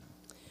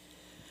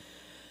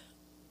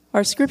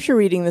Our scripture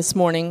reading this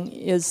morning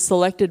is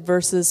selected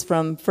verses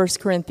from 1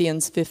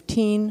 Corinthians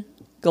 15,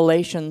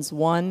 Galatians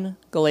 1,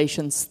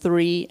 Galatians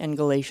 3, and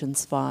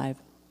Galatians 5.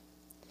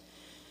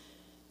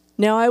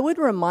 Now I would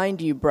remind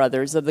you,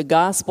 brothers, of the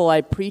gospel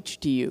I preached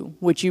to you,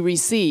 which you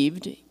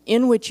received,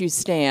 in which you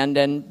stand,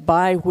 and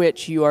by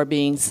which you are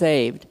being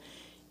saved,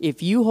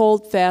 if you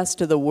hold fast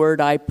to the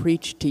word I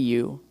preached to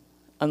you,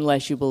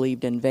 unless you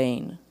believed in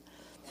vain.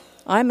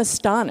 I'm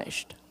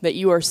astonished that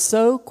you are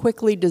so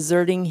quickly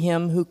deserting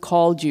him who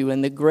called you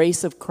in the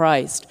grace of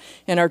Christ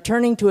and are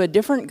turning to a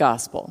different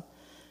gospel.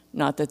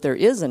 Not that there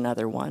is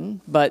another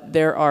one, but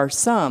there are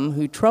some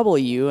who trouble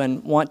you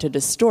and want to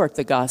distort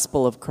the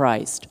gospel of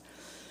Christ.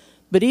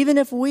 But even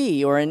if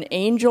we or an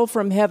angel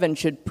from heaven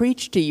should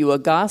preach to you a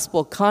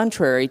gospel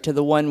contrary to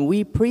the one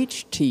we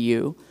preached to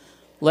you,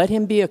 let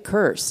him be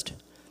accursed.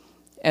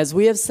 As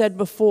we have said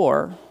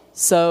before,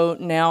 so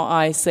now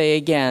I say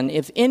again,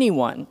 if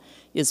anyone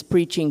is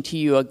preaching to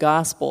you a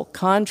gospel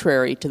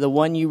contrary to the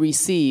one you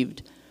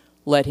received,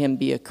 let him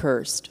be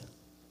accursed.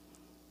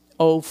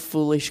 O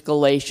foolish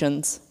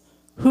Galatians,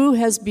 who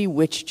has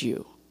bewitched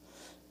you?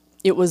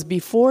 It was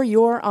before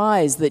your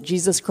eyes that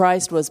Jesus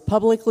Christ was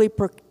publicly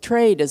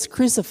portrayed as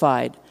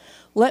crucified.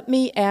 Let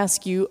me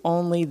ask you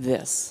only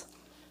this.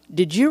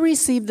 Did you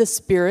receive the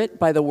Spirit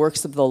by the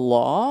works of the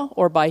law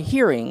or by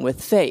hearing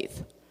with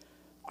faith?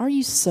 Are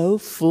you so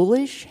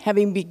foolish?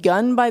 Having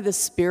begun by the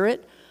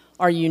Spirit,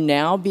 are you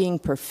now being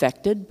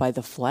perfected by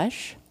the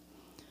flesh?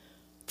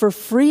 For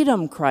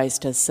freedom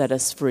Christ has set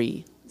us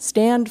free.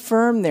 Stand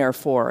firm,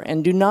 therefore,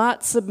 and do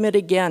not submit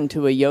again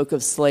to a yoke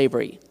of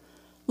slavery.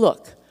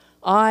 Look,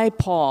 I,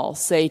 Paul,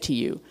 say to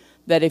you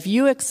that if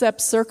you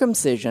accept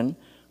circumcision,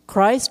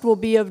 Christ will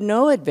be of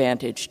no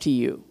advantage to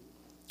you.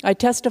 I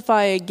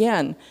testify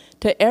again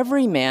to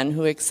every man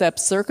who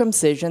accepts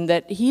circumcision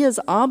that he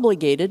is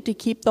obligated to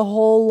keep the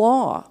whole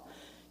law.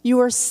 You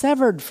are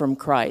severed from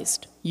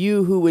Christ,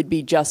 you who would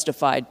be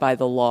justified by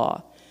the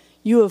law.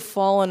 You have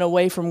fallen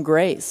away from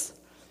grace,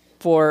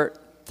 for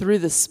through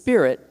the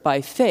Spirit,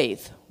 by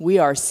faith, we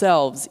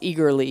ourselves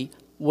eagerly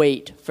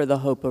wait for the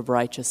hope of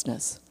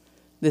righteousness.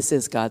 This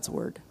is God's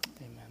word.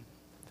 Amen.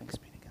 Thanks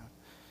be to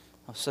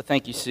God. So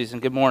thank you,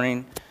 Susan. Good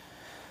morning.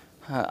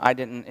 I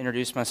didn't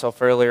introduce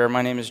myself earlier.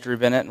 My name is Drew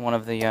Bennett, one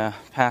of the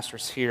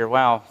pastors here.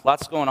 Wow,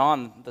 lots going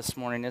on this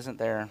morning, isn't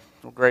there?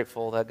 We're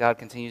grateful that God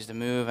continues to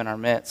move in our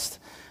midst.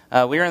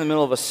 We are in the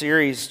middle of a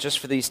series just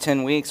for these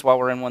 10 weeks while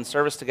we're in one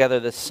service together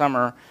this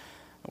summer.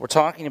 We're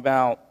talking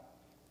about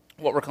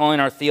what we're calling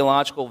our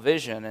theological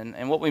vision.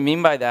 And what we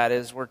mean by that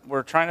is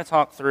we're trying to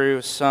talk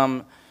through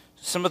some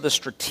of the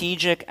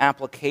strategic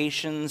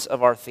applications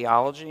of our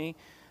theology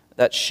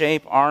that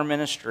shape our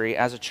ministry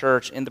as a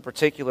church in the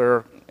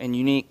particular and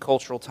unique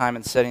cultural time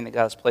and setting that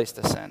God has placed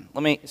us in.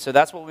 So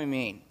that's what we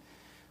mean.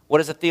 What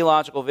is a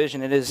theological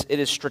vision? It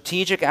is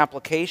strategic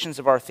applications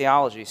of our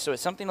theology. So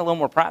it's something a little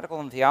more practical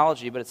than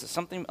theology, but it's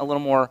something a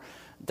little more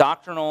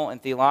doctrinal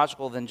and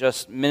theological than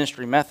just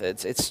ministry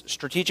methods. It's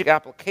strategic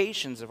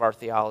applications of our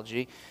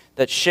theology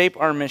that shape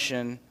our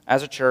mission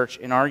as a church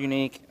in our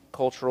unique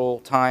cultural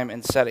time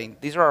and setting.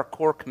 These are our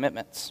core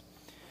commitments.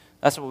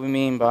 That's what we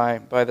mean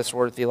by this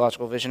word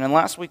theological vision. And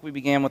last week we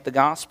began with the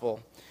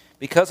gospel.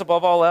 Because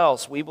above all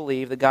else, we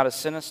believe that God has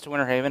sent us to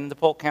Winter Haven and to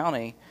Polk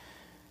County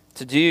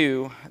to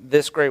do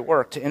this great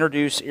work, to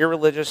introduce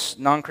irreligious,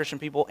 non-Christian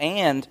people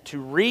and to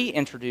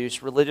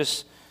reintroduce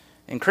religious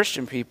and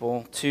Christian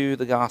people to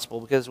the gospel,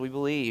 because we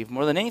believe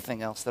more than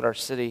anything else that our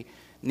city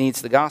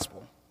needs the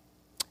gospel.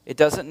 It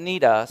doesn't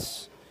need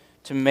us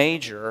to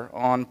major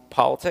on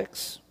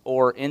politics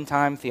or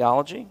end-time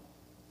theology.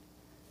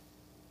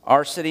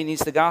 Our city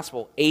needs the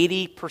gospel.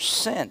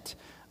 80%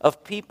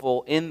 of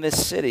people in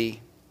this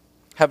city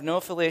have no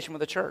affiliation with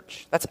the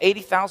church. That's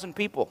 80,000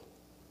 people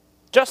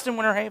just in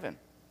Winter Haven.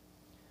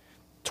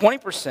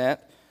 20%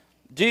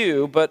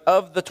 do, but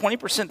of the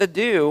 20% that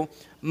do,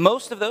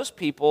 most of those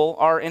people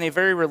are in a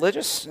very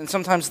religious and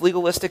sometimes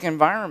legalistic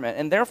environment,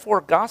 and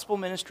therefore gospel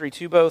ministry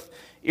to both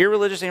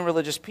irreligious and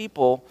religious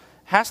people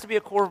has to be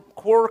a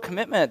core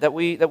commitment that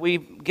we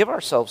give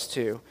ourselves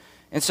to.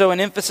 And so an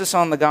emphasis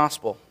on the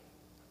gospel.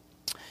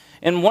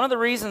 And one of the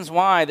reasons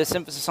why this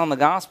emphasis on the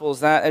gospel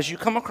is that as you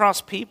come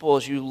across people,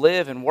 as you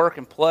live and work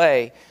and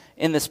play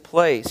in this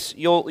place,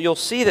 you'll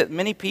see that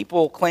many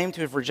people claim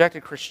to have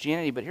rejected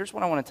Christianity, but here's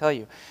what I want to tell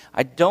you.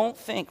 I don't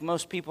think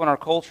most people in our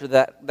culture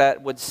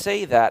that would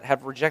say that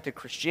have rejected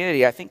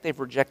Christianity. I think they've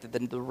rejected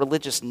the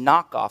religious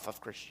knockoff of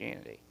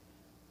Christianity.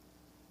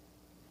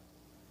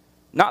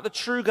 Not the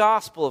true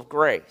gospel of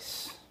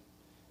grace.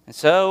 And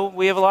so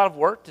we have a lot of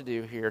work to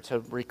do here to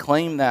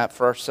reclaim that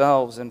for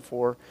ourselves and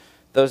for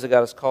those that God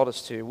has called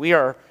us to. We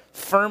are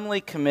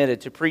firmly committed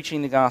to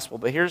preaching the gospel,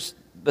 but here's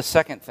the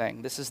second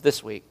thing. This is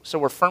this week. So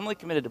we're firmly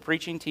committed to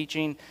preaching,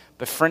 teaching,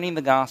 befriending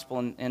the gospel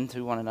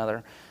into one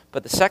another.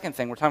 But the second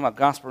thing, we're talking about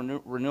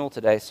gospel renewal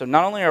today. So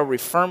not only are we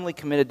firmly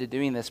committed to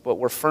doing this, but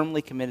we're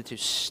firmly committed to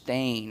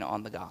staying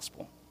on the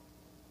gospel.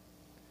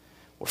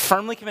 We're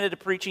firmly committed to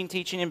preaching,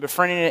 teaching, and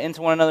befriending it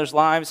into one another's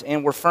lives,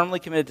 and we're firmly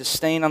committed to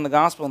staying on the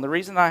gospel. And the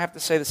reason I have to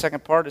say the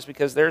second part is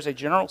because there's a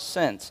general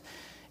sense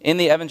in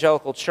the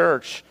evangelical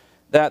church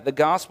that the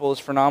gospel is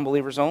for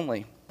non-believers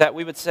only. That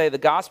we would say the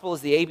gospel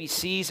is the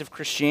ABCs of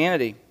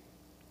Christianity.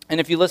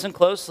 And if you listen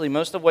closely,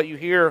 most of what you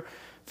hear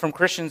from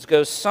Christians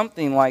goes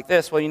something like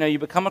this. Well, you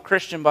become a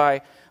Christian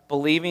by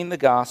believing the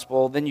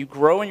gospel, then you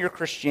grow in your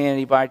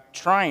Christianity by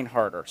trying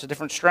harder. It's a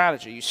different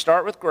strategy. You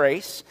start with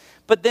grace,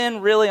 but then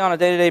really on a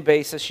day-to-day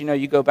basis,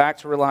 you go back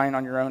to relying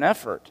on your own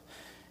effort.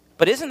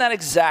 But isn't that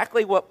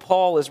exactly what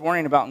Paul is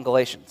warning about in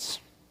Galatians?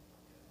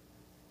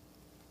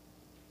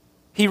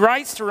 He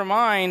writes to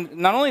remind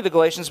not only the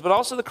Galatians, but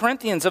also the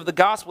Corinthians of the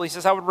gospel. He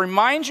says, I would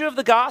remind you of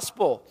the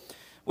gospel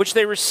which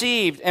they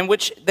received and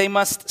which they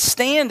must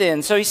stand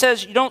in. So he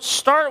says you don't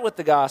start with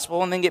the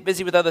gospel and then get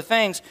busy with other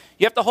things.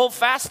 You have to hold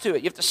fast to it.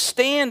 You have to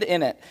stand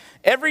in it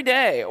every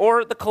day.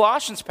 Or the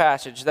Colossians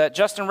passage that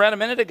Justin read a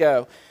minute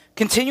ago.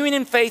 Continuing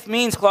in faith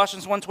means,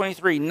 Colossians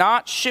 1:23,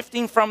 not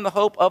shifting from the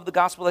hope of the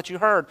gospel that you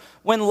heard.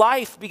 When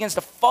life begins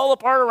to fall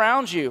apart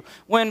around you,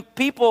 when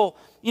people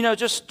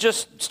just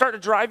start to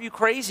drive you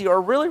crazy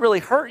or really, really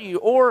hurt you,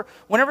 or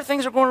whenever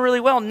things are going really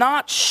well,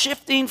 not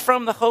shifting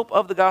from the hope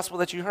of the gospel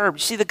that you heard. You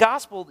see, the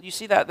gospel, you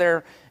see that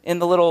there in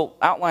the little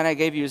outline I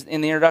gave you in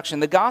the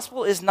introduction. The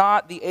gospel is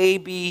not the A,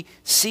 B,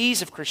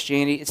 C's of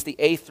Christianity. It's the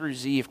A through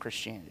Z of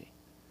Christianity.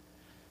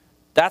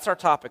 That's our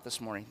topic this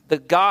morning. The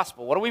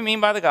gospel. What do we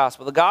mean by the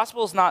gospel? The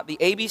gospel is not the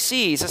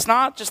ABCs. It's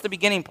not just the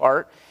beginning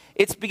part.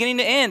 It's beginning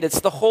to end. It's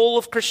the whole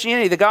of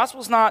Christianity. The gospel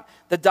is not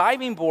the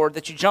diving board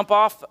that you jump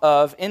off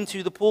of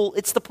into the pool.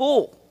 It's the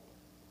pool.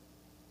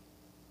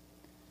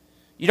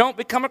 You don't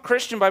become a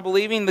Christian by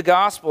believing the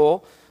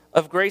gospel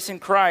of grace in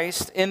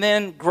Christ and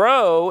then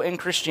grow in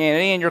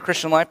Christianity and your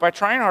Christian life by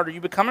trying harder. You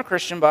become a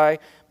Christian by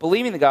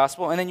believing the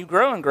gospel, and then you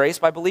grow in grace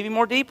by believing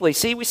more deeply.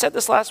 See, we said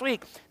this last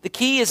week. The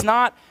key is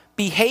not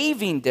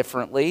behaving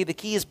differently. The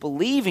key is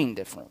believing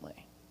differently.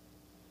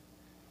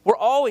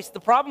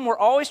 The problem we're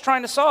always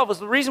trying to solve it's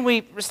the reason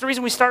we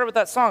started with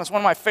that song. It's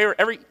one of my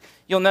favorite,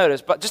 you'll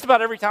notice, but just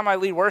about every time I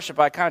lead worship,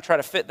 I kind of try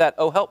to fit that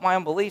 "Oh Help My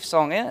Unbelief"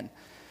 song in.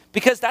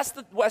 Because that's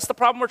the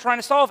problem we're trying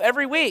to solve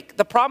every week.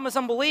 The problem is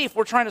unbelief.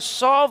 We're trying to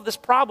solve this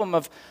problem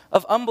of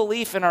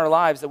unbelief in our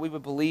lives, that we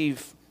would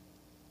believe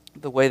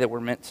the way that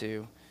we're meant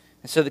to.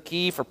 And so the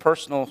key for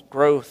personal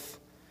growth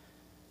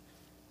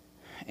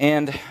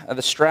and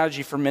the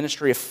strategy for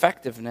ministry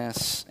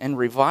effectiveness and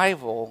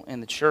revival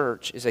in the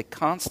church is a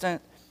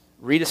constant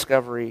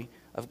rediscovery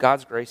of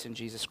God's grace in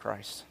Jesus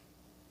Christ.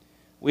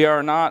 We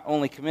are not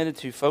only committed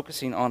to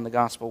focusing on the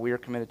gospel, we are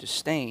committed to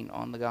staying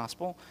on the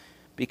gospel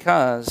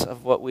because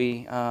of what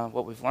we've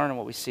learned and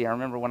what we see. I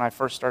remember when I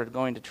first started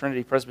going to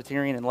Trinity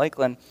Presbyterian in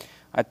Lakeland,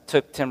 I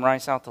took Tim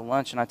Rice out to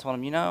lunch and I told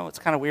him, it's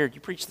kind of weird.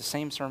 You preach the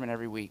same sermon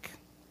every week.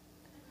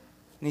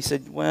 And he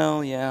said,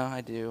 well, yeah,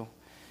 I do.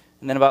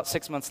 And then about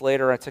 6 months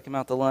later, I took him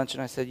out to lunch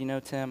and I said,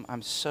 Tim,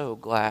 I'm so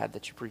glad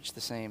that you preach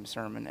the same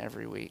sermon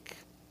every week.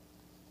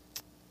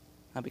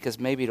 Because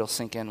maybe it'll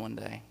sink in one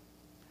day.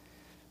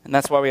 And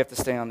that's why we have to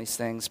stay on these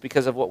things,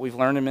 because of what we've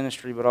learned in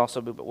ministry, but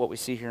also what we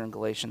see here in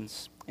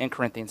Galatians and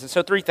Corinthians. And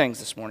so 3 things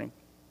this morning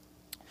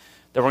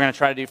that we're going to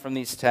try to do from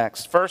these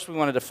texts. First, we're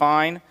going to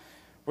define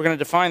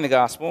the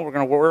gospel. We're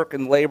going to work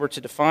and labor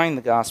to define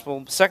the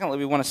gospel. Secondly,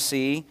 we want to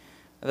see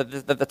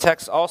that the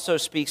text also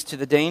speaks to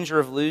the danger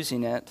of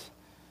losing it.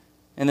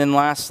 And then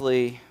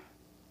lastly,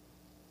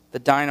 the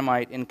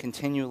dynamite in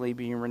continually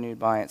being renewed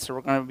by it. So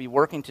we're going to be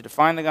working to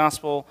define the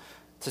gospel,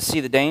 to see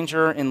the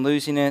danger in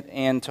losing it,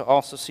 and to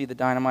also see the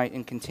dynamite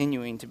in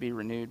continuing to be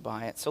renewed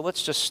by it. So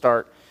let's just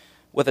start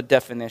with a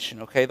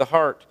definition, okay? The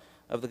heart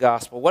of the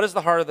gospel. What is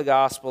the heart of the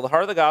gospel? The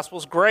heart of the gospel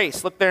is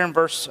grace. Look there in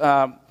verse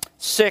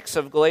 6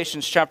 of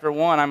Galatians chapter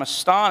 1. I'm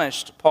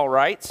astonished, Paul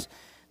writes,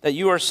 that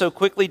you are so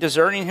quickly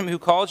deserting him who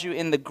called you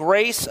in the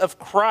grace of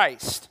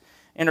Christ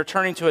and are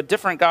turning to a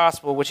different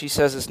gospel, which he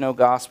says is no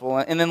gospel.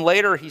 And then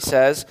later he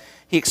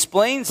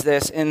explains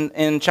this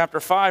in chapter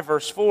 5,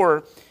 verse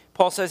 4.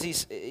 Paul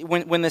says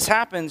when this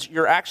happens,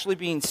 you're actually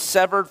being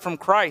severed from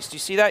Christ. You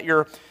see that?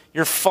 You're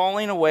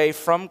falling away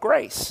from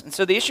grace. And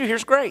so the issue here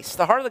is grace.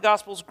 The heart of the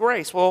gospel is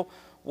grace. Well,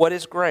 what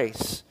is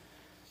grace?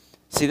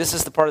 See, this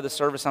is the part of the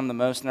service I'm the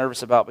most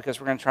nervous about, because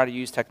we're going to try to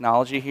use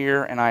technology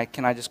here, and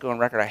I just go on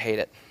record, I hate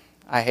it.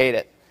 I hate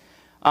it.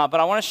 But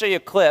I want to show you a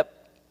clip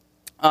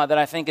that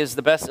I think is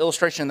the best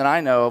illustration that I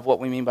know of what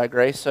we mean by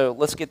grace. So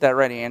let's get that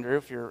ready, Andrew,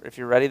 if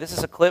you're ready. This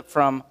is a clip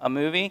from a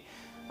movie,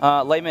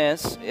 Les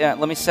Mis. Yeah,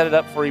 let me set it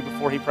up for you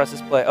before he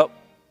presses play. Oh,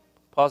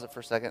 pause it for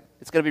a second.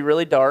 It's going to be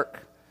really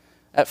dark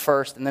at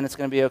first, and then it's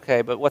going to be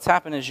okay. But what's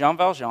happened is Jean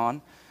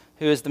Valjean,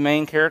 who is the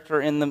main character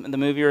in the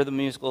movie or the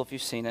musical, if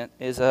you've seen it,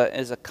 is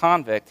a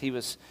convict. He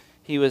was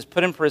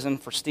put in prison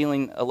for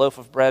stealing a loaf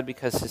of bread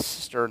because his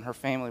sister and her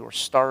family were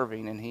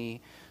starving, and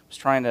he was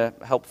trying to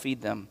help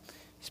feed them.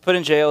 He's put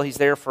in jail. He's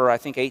there for, I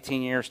think,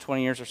 18 years,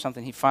 20 years or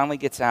something. He finally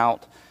gets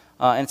out,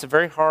 and it's a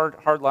very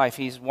hard life.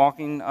 He's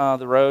walking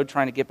the road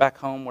trying to get back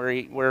home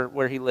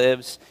where he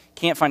lives.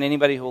 Can't find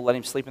anybody who will let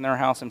him sleep in their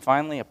house. And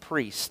finally, a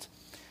priest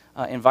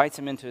invites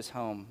him into his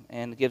home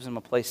and gives him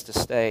a place to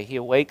stay. He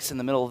awakes in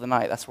the middle of the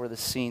night. That's where the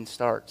scene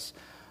starts.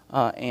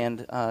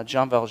 And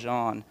Jean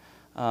Valjean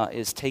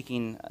is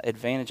taking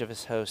advantage of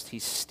his host.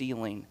 He's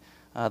stealing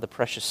the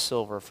precious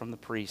silver from the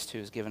priest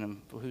who's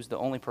the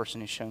only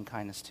person who's shown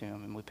kindness to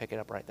him. And we pick it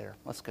up right there.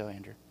 Let's go,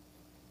 Andrew.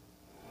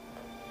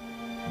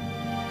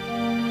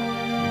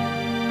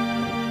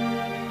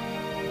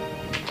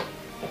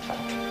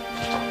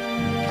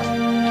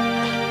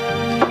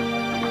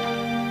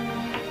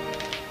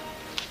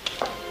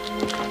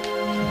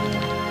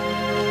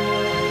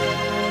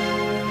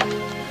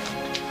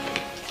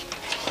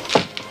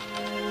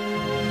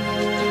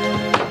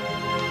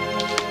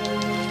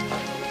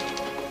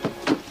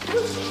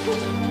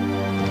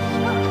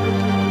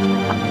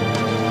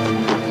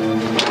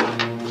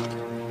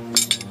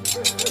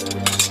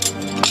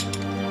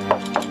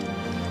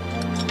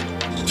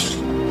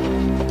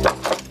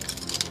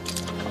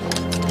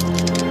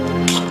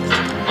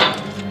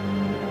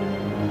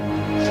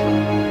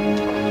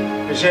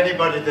 Is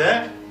anybody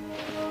there?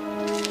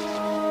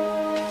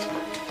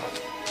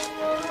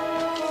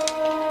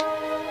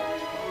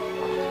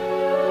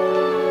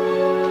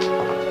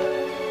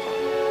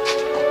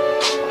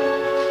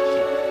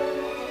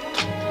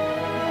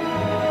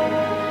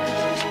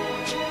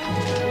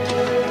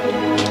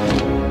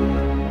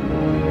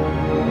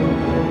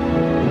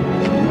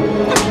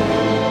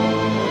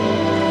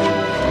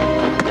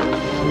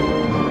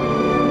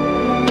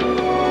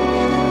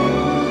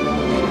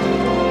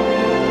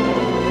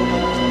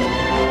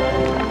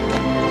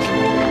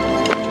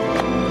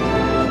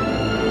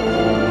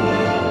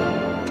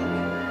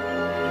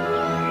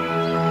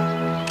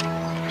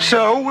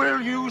 So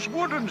we'll use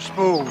wooden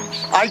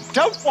spoons. I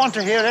don't want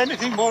to hear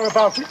anything more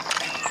about it.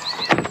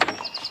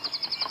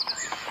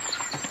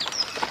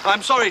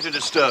 I'm sorry to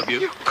disturb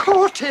you, You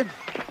caught him.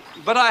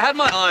 but I had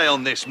my eye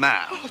on this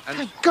man.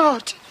 Thank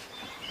God.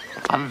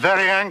 I'm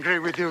very angry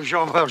with you,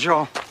 Jean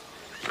Valjean.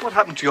 What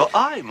happened to your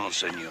eye,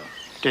 Monseigneur?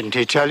 Didn't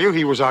he tell you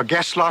he was our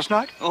guest last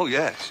night? Oh,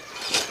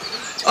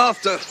 yes.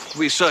 After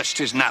we searched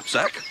his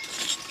knapsack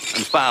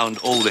and found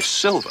all this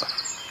silver,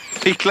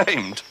 he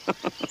claimed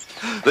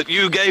that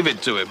you gave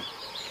it to him.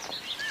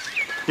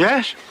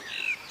 Yes.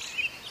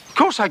 Of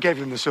course I gave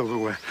him the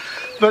silverware.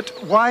 But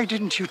why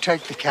didn't you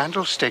take the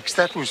candlesticks?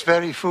 That was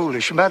very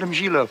foolish. Madame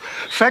Gillot,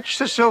 fetch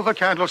the silver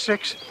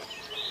candlesticks.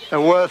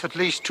 They're worth at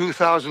least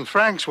 2,000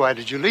 francs. Why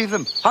did you leave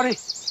them? Hurry.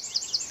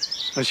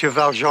 Monsieur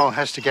Valjean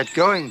has to get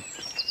going.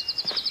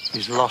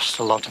 He's lost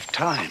a lot of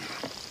time.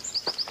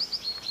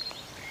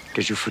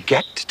 Did you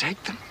forget to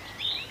take them?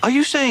 Are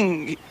you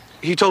saying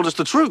he told us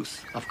the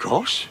truth? Of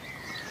course.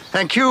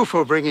 Thank you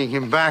for bringing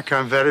him back.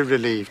 I'm very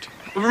relieved.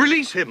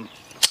 Release him.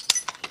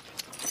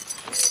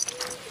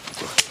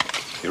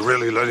 You're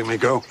really letting me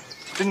go?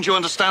 Didn't you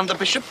understand the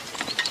bishop?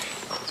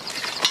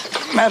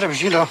 Madame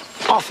Gillot,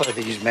 offer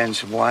these men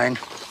some wine.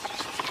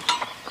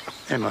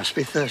 They must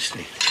be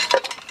thirsty.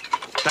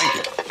 Thank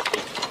you.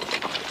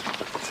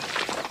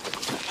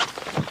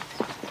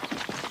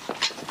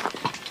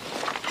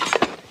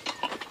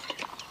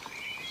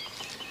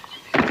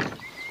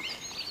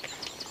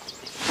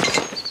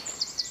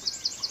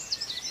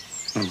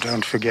 And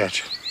don't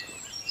forget.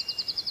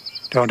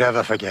 Don't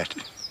ever forget.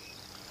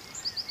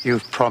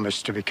 You've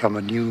promised to become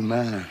a new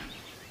man.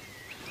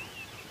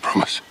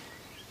 Promise.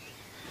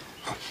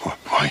 Why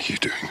are you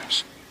doing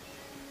this?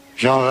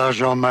 Jean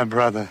Valjean, my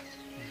brother,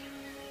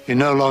 you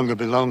no longer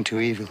belong to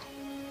evil.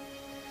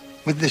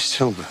 With this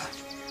silver,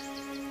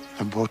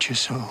 I've bought your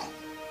soul.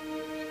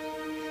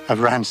 I've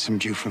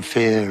ransomed you from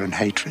fear and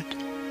hatred.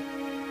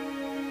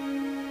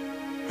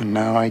 And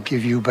now I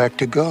give you back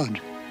to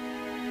God.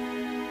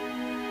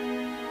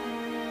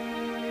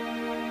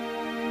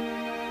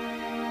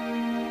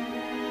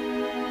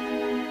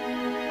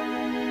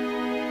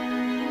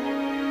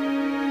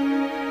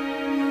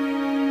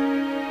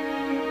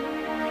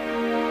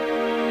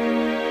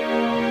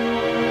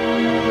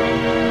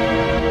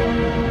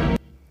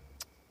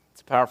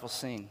 Powerful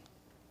scene.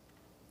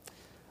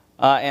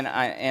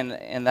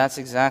 And that's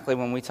exactly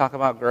when we talk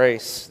about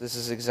grace. This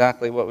is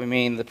exactly what we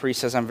mean. The priest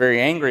says, "I'm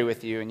very angry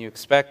with you," and you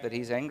expect that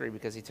he's angry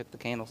because he took the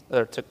candles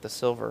or took the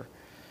silver.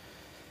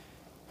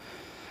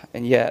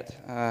 And yet,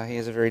 he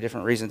has a very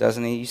different reason,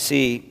 doesn't he? You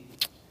see,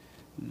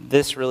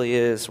 this really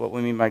is what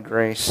we mean by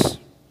grace.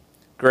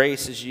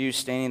 Grace is you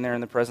standing there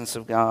in the presence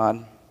of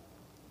God,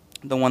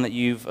 the one that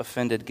you've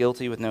offended,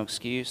 guilty with no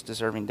excuse,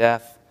 deserving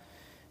death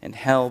and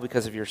hell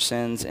because of your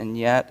sins, and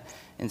yet,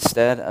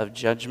 instead of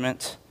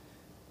judgment,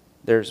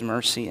 there's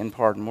mercy and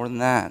pardon. More than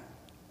that,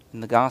 in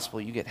the gospel,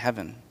 you get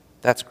heaven.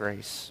 That's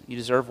grace. You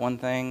deserve one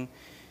thing,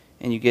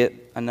 and you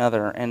get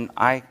another. And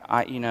I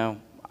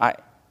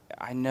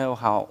know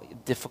how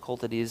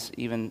difficult it is,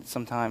 even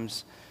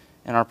sometimes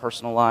in our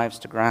personal lives,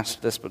 to grasp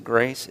this. But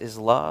grace is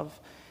love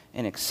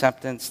and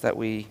acceptance that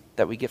we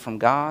get from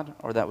God,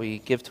 or that we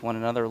give to one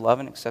another. Love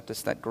and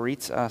acceptance that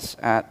greets us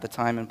at the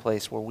time and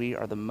place where we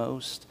are the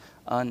most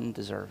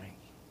undeserving.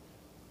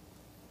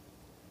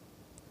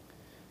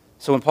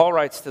 So when Paul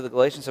writes to the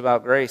Galatians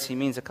about grace, he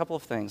means a couple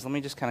of things. Let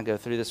me just kind of go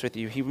through this with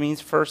you. He means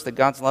first that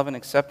God's love and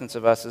acceptance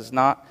of us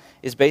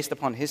is based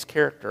upon his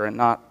character and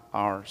not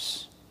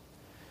ours.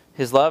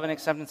 His love and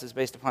acceptance is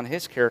based upon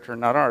his character and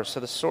not ours. So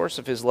the source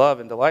of his love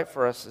and delight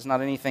for us is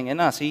not anything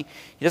in us. He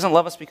doesn't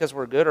love us because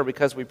we're good or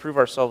because we prove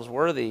ourselves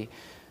worthy.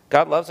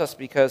 God loves us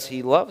because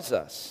he loves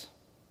us.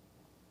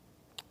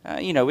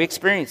 We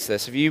experience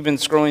this. If you've been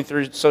scrolling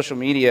through social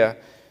media,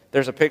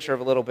 there's a picture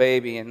of a little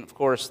baby, and of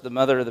course the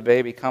mother of the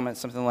baby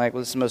comments something like,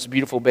 well, this is the most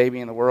beautiful baby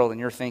in the world,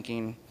 and you're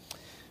thinking,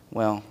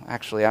 well,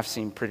 actually, I've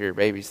seen prettier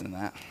babies than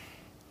that.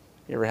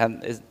 You ever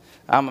had?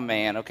 I'm a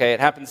man, okay? It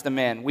happens to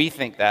men. We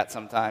think that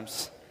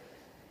sometimes.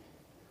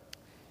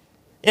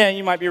 Yeah,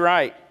 you might be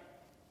right.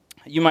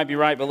 You might be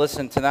right, but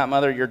listen, to that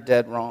mother, you're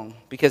dead wrong.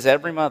 Because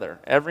every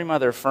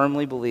mother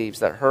firmly believes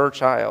that her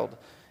child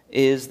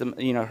is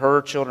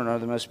her children are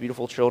the most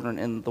beautiful children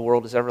in the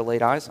world has ever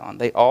laid eyes on.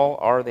 They all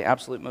are the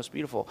absolute most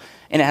beautiful.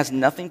 And it has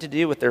nothing to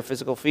do with their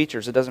physical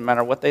features. It doesn't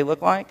matter what they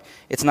look like.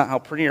 It's not how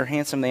pretty or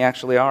handsome they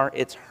actually are.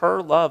 It's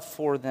her love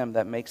for them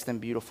that makes them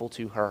beautiful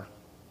to her.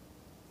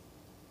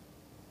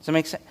 Does that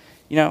make sense?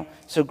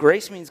 So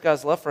grace means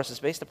God's love for us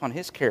is based upon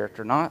his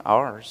character, not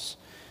ours.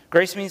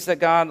 Grace means that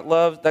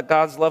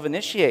God's love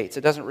initiates.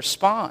 It doesn't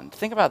respond.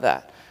 Think about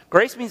that.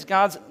 Grace means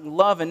God's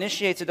love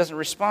initiates, it doesn't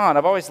respond.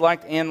 I've always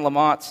liked Anne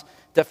Lamott's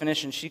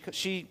definition.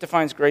 She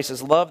defines grace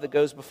as love that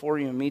goes before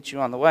you and meets you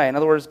on the way. In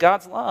other words,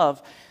 God's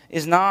love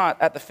is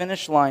not at the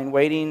finish line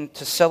waiting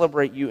to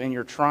celebrate you in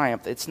your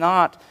triumph. It's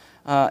not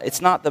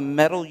the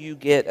medal you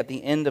get at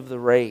the end of the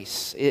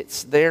race.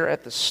 It's there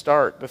at the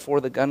start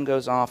before the gun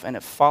goes off, and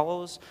it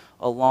follows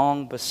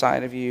along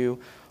beside of you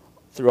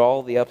through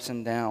all the ups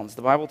and downs.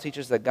 The Bible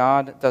teaches that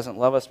God doesn't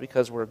love us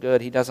because we're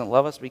good. He doesn't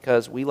love us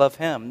because we love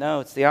him.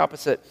 No, it's the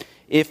opposite.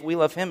 If we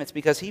love him, it's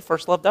because he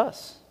first loved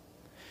us.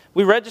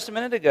 We read just a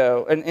minute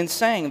ago in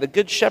saying the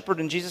good shepherd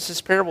in Jesus'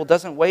 parable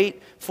doesn't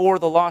wait for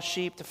the lost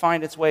sheep to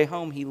find its way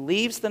home. He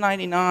leaves the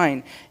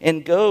 99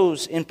 and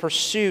goes in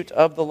pursuit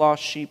of the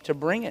lost sheep to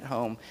bring it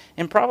home.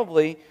 And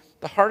probably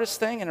the hardest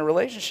thing in a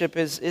relationship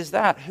is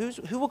that.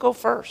 Who will go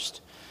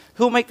first?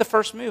 Who will make the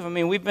first move? I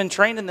mean, we've been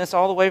trained in this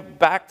all the way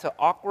back to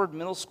awkward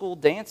middle school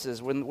dances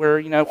where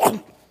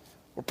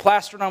we're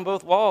plastered on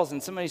both walls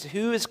and somebody's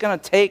who's going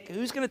to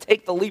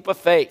take the leap of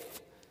faith?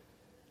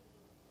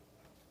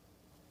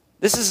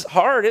 This is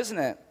hard, isn't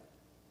it?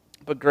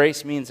 But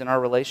grace means in our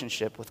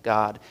relationship with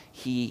God,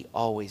 he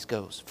always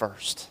goes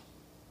first.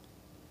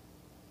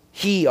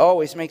 He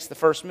always makes the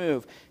first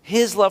move.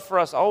 His love for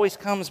us always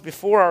comes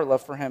before our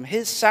love for him.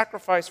 His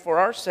sacrifice for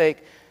our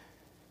sake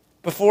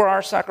before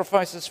our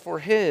sacrifices for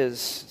his.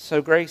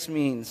 So grace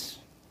means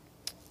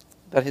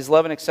that his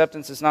love and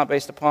acceptance is not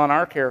based upon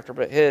our character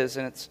but his,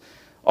 and it's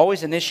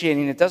always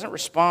initiating. It doesn't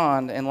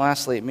respond, and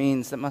lastly, it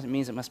means it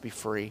must be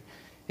free.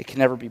 It can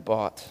never be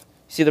bought.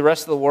 You see, the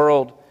rest of the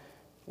world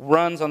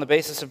runs on the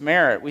basis of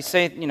merit. We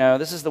say,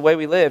 this is the way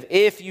we live.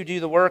 If you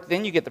do the work,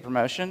 then you get the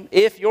promotion.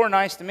 If you're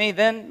nice to me,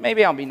 then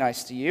maybe I'll be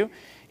nice to you.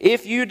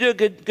 If you do a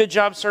good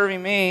job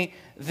serving me,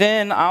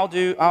 then I'll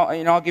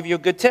give you a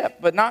good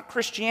tip. But not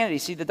Christianity.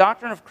 See, the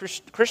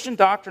Christian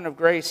doctrine of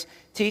grace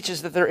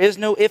teaches that there is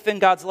no if in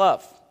God's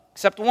love,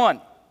 except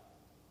one.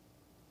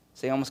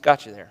 See, I almost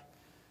got you there.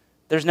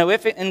 There's no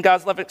if in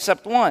God's love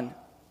except one.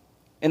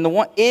 And the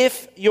one,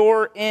 if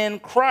you're in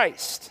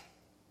Christ,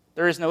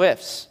 there is no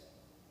ifs.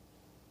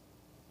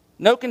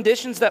 No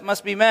conditions that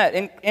must be met.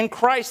 In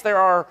Christ, there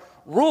are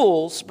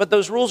rules, but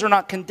those rules are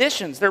not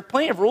conditions. There are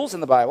plenty of rules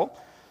in the Bible.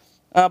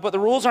 But the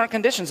rules aren't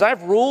conditions. I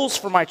have rules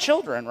for my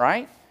children,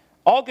 right?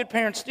 All good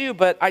parents do,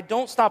 but I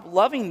don't stop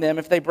loving them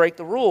if they break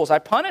the rules. I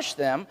punish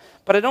them,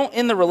 but I don't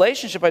in the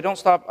relationship. I don't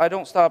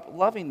stop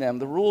loving them.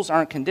 The rules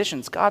aren't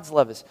conditions. God's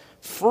love is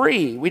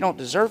free. We don't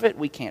deserve it.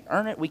 We can't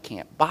earn it. We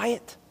can't buy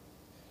it.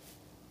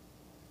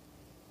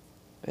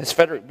 As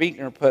Frederick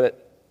Buechner put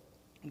it,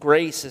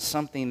 grace is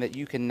something that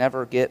you can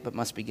never get but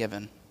must be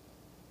given.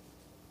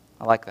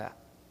 I like that.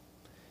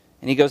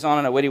 And he goes on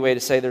in a witty way to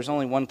say there's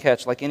only one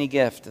catch. Like any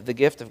gift, the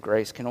gift of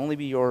grace can only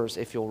be yours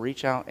if you'll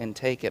reach out and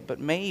take it. But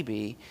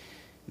maybe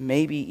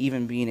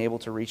even being able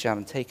to reach out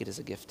and take it is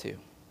a gift too.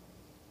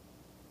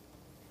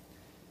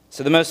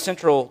 So the most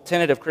central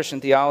tenet of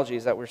Christian theology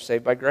is that we're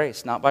saved by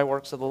grace, not by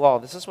works of the law.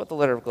 This is what the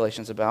letter of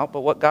Galatians is about,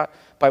 but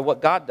by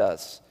what God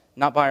does,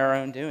 not by our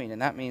own doing.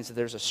 And that means that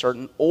there's a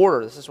certain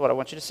order. This is what I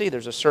want you to see.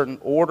 There's a certain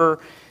order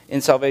in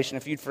salvation.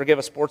 If you'd forgive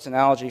a sports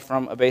analogy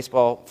from a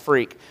baseball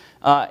freak.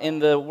 In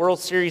the World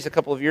Series a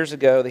couple of years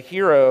ago, the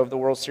hero of the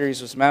World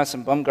Series was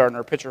Madison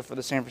Bumgarner, pitcher for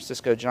the San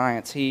Francisco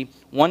Giants. He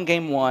won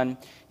Game 1.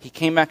 He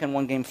came back and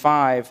won Game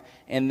 5.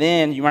 And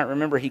then, you might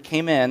remember, he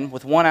came in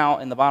with one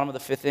out in the bottom of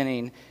the fifth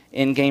inning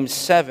in Game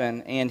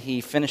 7, and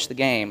he finished the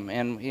game.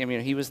 And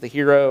he was the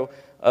hero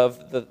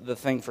of the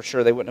thing for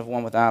sure. They wouldn't have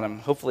won without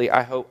him.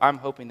 I'm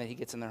hoping that he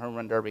gets in the home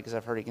run derby because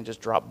I've heard he can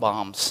just drop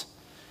bombs.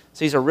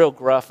 So he's a real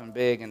gruff and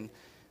big and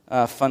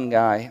fun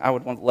guy. I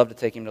would love to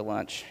take him to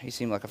lunch. He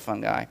seemed like a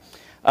fun guy.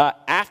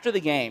 After the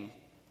game,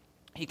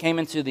 he came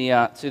into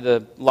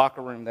the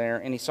locker room there,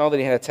 and he saw that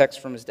he had a text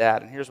from his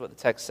dad. And here's what the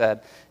text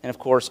said. And, of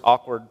course,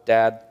 awkward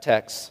dad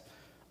text.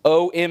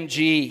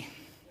 OMG.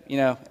 You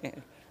know,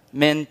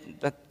 men,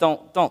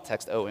 don't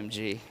text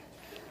OMG.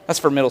 That's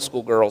for middle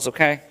school girls,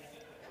 okay?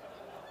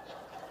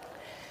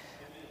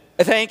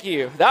 Thank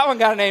you. That one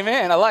got an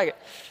amen. I like it.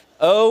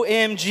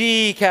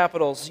 OMG,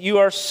 capitals. You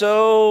are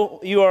so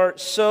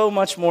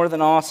much more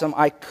than awesome.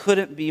 I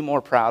couldn't be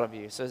more proud of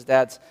you. So his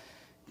dad's,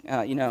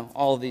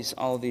 all of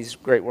these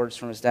great words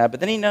from his dad. But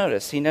then he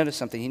noticed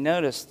something. He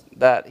noticed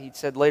that, he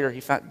said later, he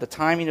found the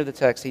timing of the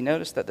text. He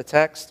noticed that the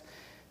text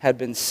had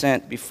been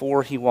sent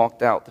before he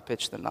walked out to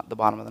pitch the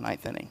bottom of the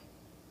ninth inning.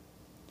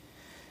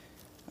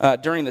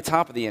 During the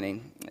top of the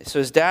inning. So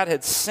his dad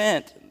had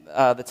sent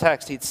the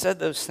text. He'd said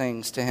those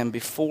things to him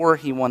before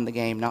he won the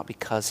game, not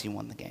because he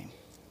won the game.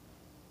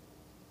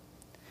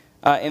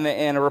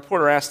 And a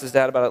reporter asked his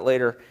dad about it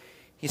later.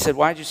 He said,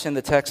 why did you send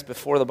the text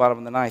before the bottom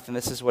of the ninth? And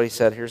this is what he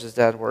said. Here's his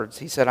dad's words.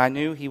 He said, I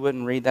knew he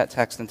wouldn't read that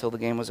text until the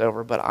game was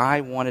over, but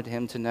I wanted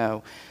him to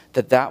know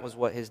that that was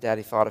what his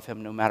daddy thought of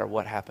him no matter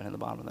what happened in the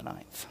bottom of the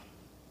ninth.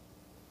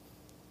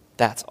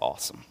 That's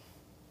awesome.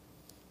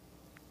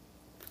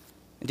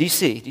 Do you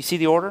see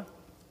the order?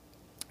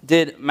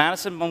 Did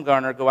Madison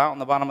Bumgarner go out in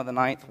the bottom of the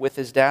ninth with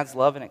his dad's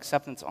love and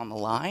acceptance on the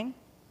line?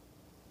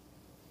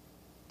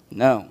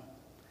 No.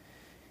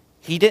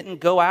 He didn't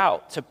go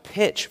out to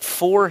pitch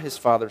for his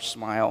father's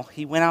smile.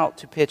 He went out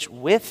to pitch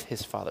with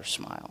his father's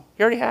smile.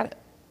 He already had it.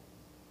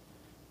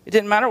 It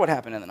didn't matter what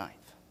happened in the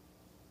ninth.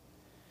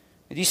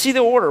 Do you see the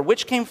order?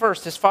 Which came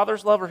first, his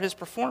father's love or his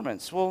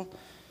performance? Well,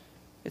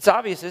 it's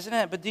obvious, isn't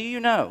it? But do you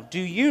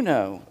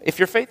know, if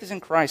your faith is in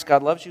Christ,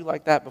 God loves you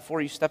like that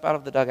before you step out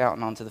of the dugout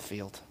and onto the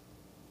field?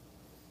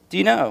 Do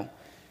you know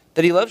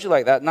that he loves you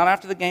like that? Not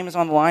after the game is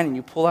on the line and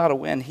you pull out a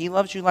win. He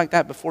loves you like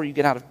that before you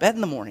get out of bed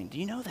in the morning. Do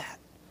you know that?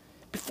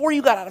 Before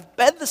you got out of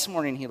bed this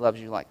morning, he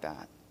loves you like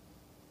that.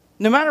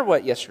 No matter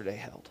what yesterday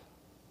held.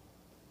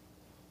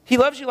 He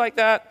loves you like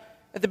that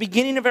at the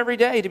beginning of every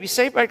day. To be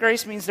saved by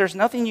grace means there's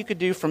nothing you could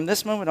do from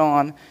this moment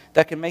on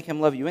that can make him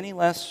love you any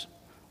less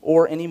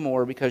or any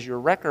more, because your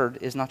record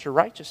is not your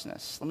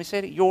righteousness. Let me say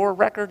it. Your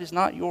record is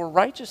not your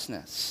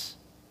righteousness.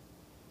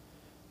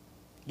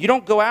 You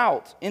don't go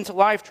out into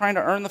life trying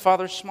to earn the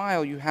Father's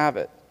smile. You have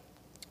it.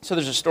 So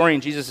there's a story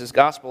in Jesus'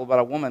 gospel about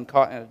a woman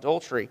caught in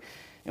adultery.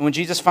 And when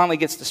Jesus finally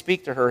gets to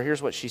speak to her,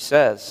 here's what she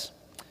says.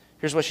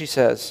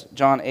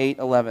 John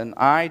 8:11.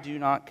 I do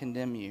not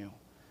condemn you.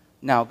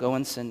 Now go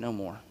and sin no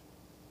more.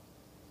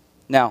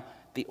 Now,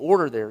 the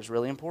order there is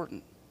really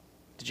important.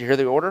 Did you hear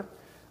the order?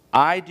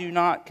 I do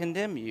not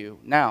condemn you.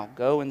 Now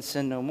go and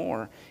sin no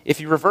more. If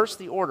you reverse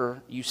the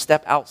order, you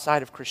step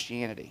outside of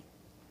Christianity.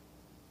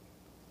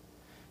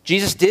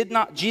 Jesus did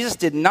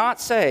not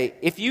say,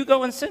 if you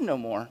go and sin no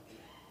more,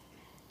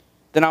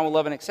 then I will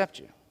love and accept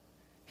you.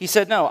 He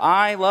said, no,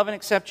 I love and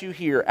accept you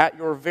here at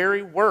your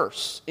very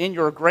worst, in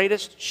your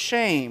greatest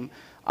shame,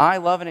 I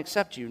love and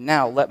accept you.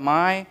 Now let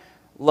my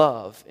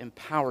love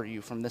empower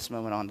you from this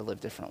moment on to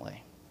live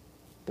differently.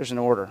 There's an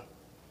order.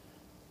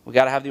 We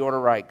got to have the order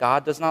right.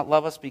 God does not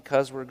love us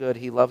because we're good.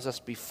 He loves us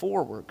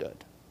before we're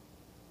good.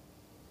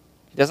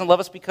 He doesn't love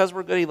us because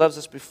we're good. He loves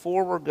us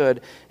before we're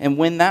good. And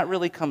when that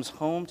really comes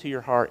home to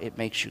your heart, it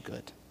makes you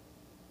good.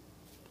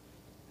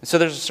 And so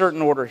there's a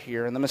certain order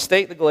here. And the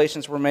mistake the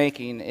Galatians were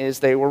making is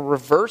they were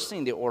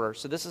reversing the order.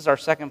 So this is our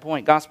second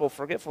point, gospel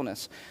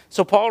forgetfulness.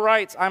 So Paul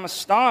writes, I'm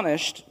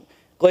astonished,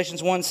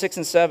 Galatians 1, 6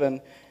 and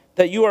 7,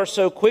 that you are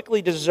so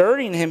quickly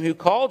deserting him who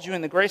called you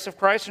in the grace of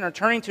Christ and are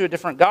turning to a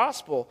different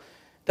gospel,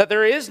 that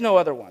there is no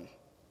other one.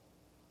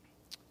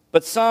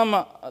 But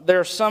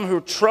there are some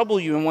who trouble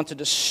you and want to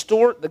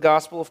distort the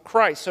gospel of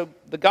Christ. So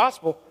the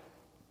gospel,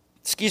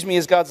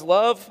 is God's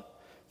love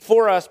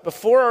for us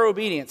before our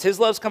obedience. His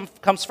love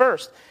comes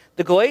first.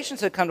 The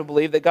Galatians had come to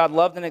believe that God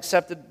loved and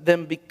accepted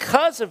them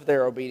because of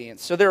their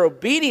obedience. So their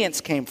obedience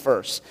came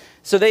first.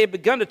 So they had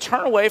begun to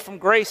turn away from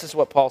grace, is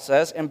what Paul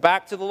says, and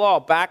back to the law,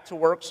 back to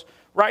works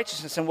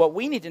righteousness. And what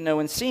we need to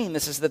know in seeing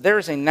this is that there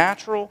is a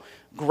natural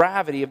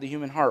gravity of the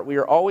human heart. We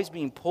are always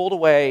being pulled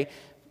away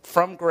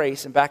from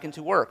grace and back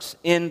into works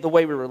in the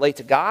way we relate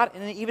to God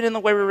and even in the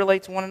way we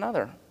relate to one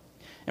another.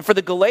 And for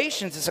the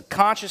Galatians, it's a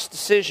conscious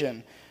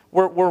decision.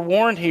 We're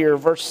warned here,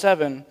 verse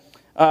 7,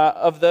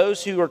 of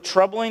those who are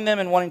troubling them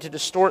and wanting to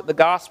distort the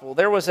gospel.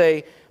 There was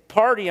a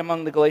party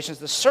among the Galatians,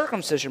 the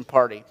circumcision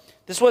party.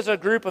 This was a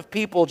group of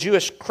people,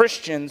 Jewish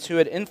Christians, who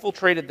had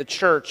infiltrated the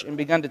church and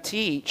begun to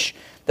teach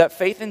that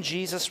faith in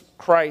Jesus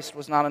Christ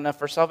was not enough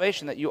for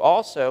salvation, that you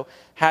also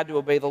had to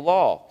obey the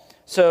law.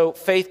 So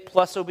faith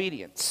plus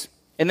obedience.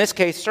 In this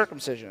case,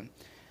 circumcision.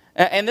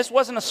 And this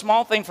wasn't a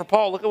small thing for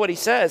Paul. Look at what he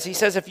says. He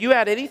says, if you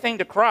add anything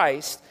to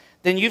Christ,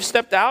 then you've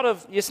stepped out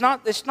of, it's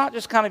not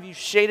just kind of you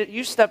shaded,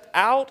 you stepped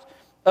out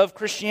of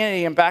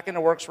Christianity and back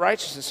into works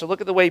righteousness. So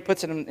look at the way he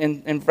puts it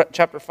in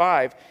chapter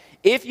 5.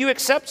 If you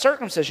accept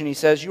circumcision, he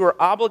says, you are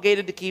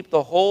obligated to keep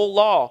the whole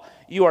law.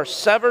 You are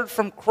severed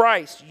from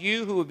Christ,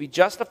 you who would be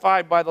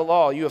justified by the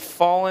law. You have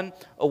fallen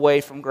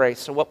away from grace.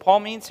 So what Paul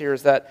means here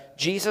is that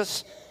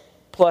Jesus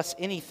plus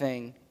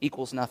anything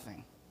equals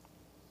nothing.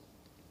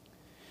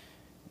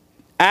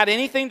 Add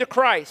anything to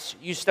Christ,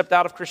 you stepped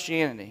out of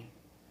Christianity.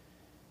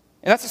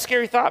 And that's a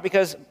scary thought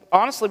because,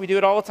 honestly, we do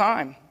it all the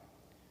time.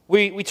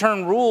 We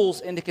turn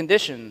rules into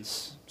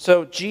conditions.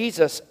 So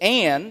Jesus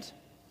and,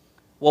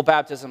 well,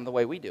 baptism the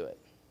way we do it.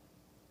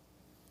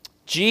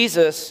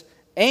 Jesus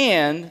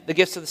and the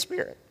gifts of the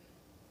Spirit.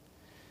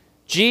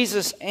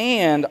 Jesus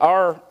and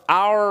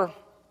our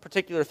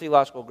particular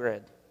theological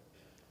grid.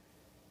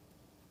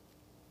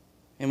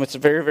 And it's a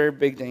very, very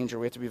big danger.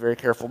 We have to be very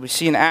careful. We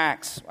see in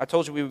Acts, I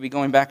told you we would be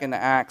going back into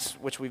Acts,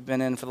 which we've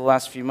been in for the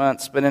last few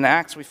months. But in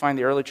Acts, we find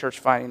the early church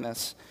fighting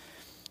this.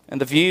 And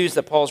the views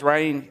that Paul's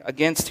writing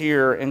against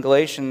here in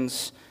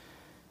Galatians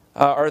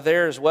are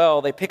there as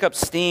well. They pick up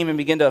steam and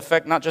begin to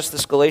affect not just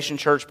this Galatian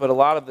church, but a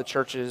lot of the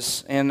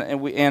churches.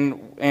 And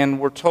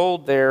we're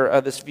told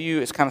there, this view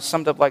is kind of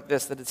summed up like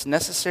this, that it's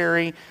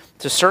necessary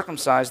to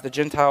circumcise the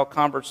Gentile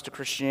converts to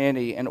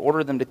Christianity and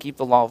order them to keep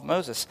the law of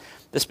Moses.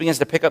 This begins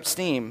to pick up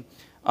steam.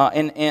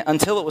 And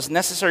until it was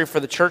necessary for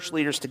the church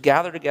leaders to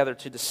gather together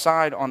to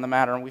decide on the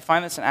matter. And we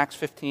find this in Acts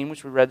 15,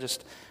 which we read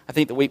just, I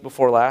think, the week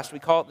before last. We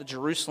call it the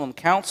Jerusalem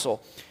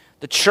Council.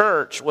 The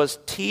church was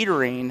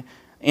teetering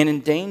and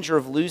in danger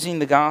of losing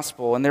the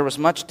gospel. And there was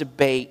much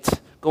debate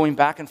going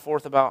back and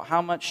forth about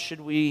how much should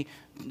we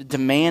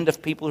demand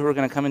of people who are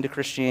going to come into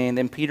Christianity. And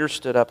then Peter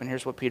stood up, and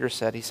here's what Peter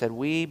said. He said,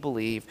 "We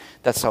believe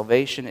that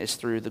salvation is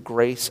through the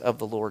grace of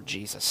the Lord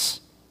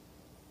Jesus."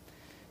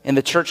 And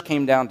the church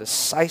came down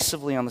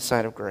decisively on the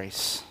side of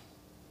grace.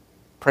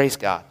 Praise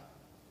God.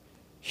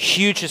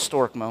 Huge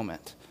historic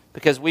moment.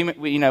 Because we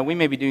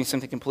may be doing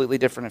something completely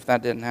different if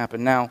that didn't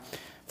happen. Now,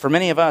 for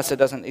many of us, it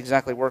doesn't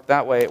exactly work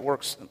that way. It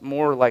works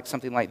more like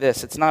something like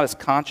this. It's not as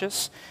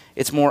conscious.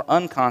 It's more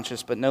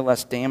unconscious, but no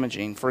less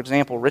damaging. For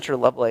example, Richard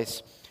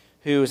Lovelace,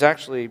 who is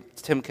actually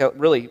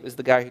really is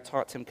the guy who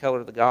taught Tim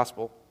Keller the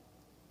gospel.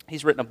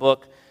 He's written a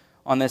book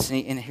on this,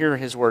 and here are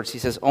his words. He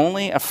says,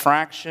 "Only a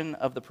fraction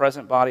of the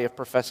present body of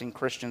professing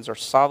Christians are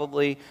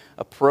solidly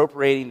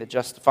appropriating the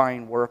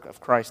justifying work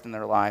of Christ in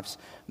their lives.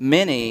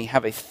 Many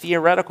have a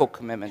theoretical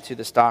commitment to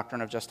this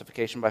doctrine of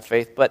justification by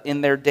faith, but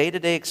in their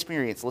day-to-day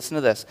experience, listen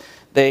to this,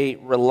 they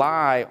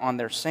rely on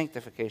their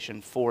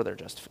sanctification for their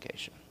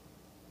justification."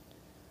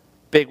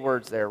 Big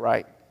words there,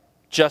 right?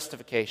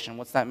 Justification.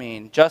 What's that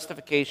mean?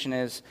 Justification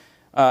is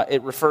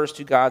it refers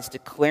to God's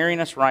declaring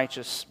us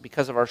righteous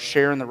because of our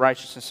share in the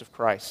righteousness of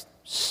Christ.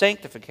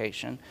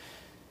 Sanctification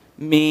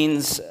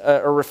means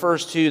or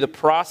refers to the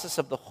process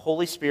of the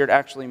Holy Spirit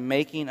actually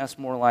making us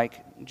more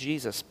like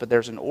Jesus. But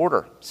there's an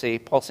order. See,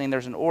 Paul's saying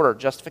there's an order.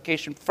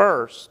 Justification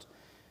first,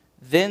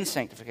 then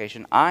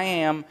sanctification. I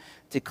am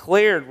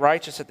declared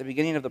righteous at the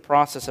beginning of the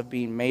process of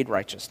being made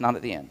righteous, not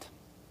at the end.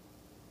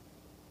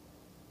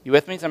 You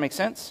with me? Does that make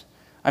sense?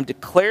 I'm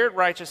declared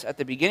righteous at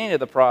the beginning of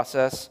the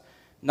process,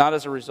 not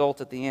as a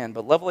result at the end.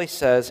 But Lovelace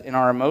says, in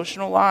our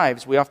emotional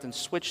lives, we often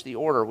switch the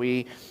order.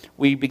 We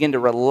begin to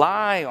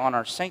rely on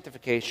our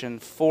sanctification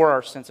for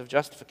our sense of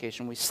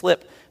justification. We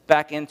slip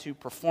back into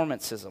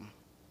performancism.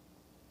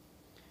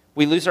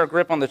 We lose our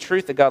grip on the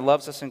truth that God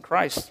loves us in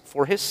Christ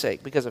for His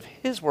sake, because of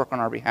His work on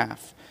our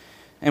behalf.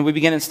 And we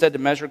begin instead to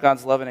measure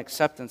God's love and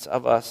acceptance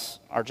of us,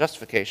 our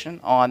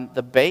justification, on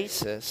the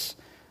basis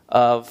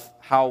of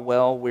how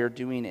well we're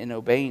doing in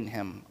obeying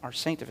Him, our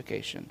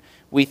sanctification.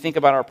 We think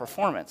about our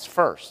performance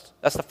first.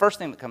 That's the first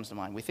thing that comes to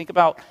mind. We think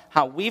about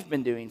how we've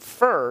been doing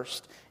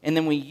first, and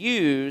then we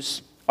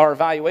use our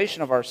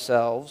evaluation of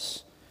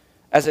ourselves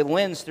as a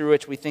lens through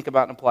which we think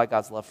about and apply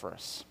God's love for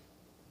us.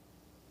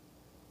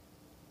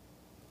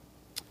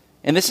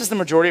 And this is the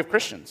majority of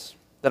Christians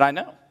that I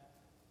know.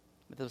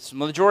 The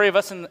majority of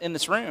us in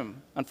this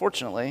room,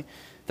 unfortunately,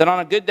 that on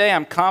a good day,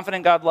 I'm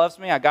confident God loves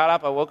me. I got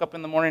up, I woke up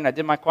in the morning, I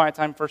did my quiet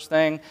time first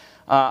thing.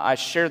 I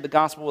shared the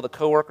gospel with a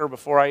coworker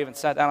before I even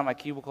sat down in my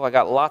cubicle. I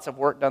got lots of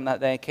work done that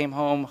day, came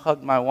home,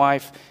 hugged my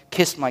wife,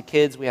 kissed my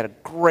kids. We had a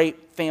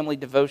great family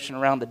devotion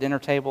around the dinner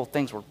table.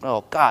 Things were,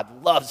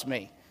 God loves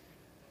me.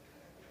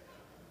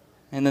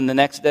 And then the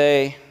next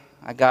day,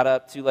 I got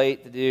up too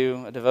late to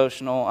do a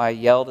devotional. I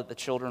yelled at the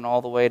children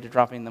all the way to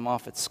dropping them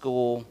off at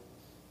school.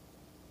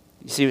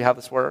 You see how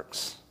this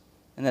works?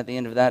 And at the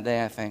end of that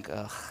day, I think,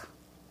 ugh.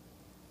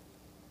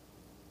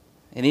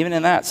 And even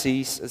in that, see,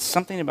 it's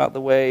something about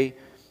the way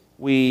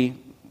we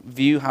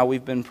view how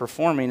we've been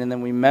performing, and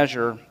then we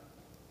measure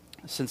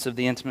a sense of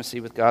the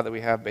intimacy with God that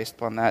we have based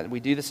upon that. We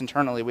do this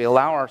internally. We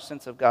allow our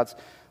sense of God's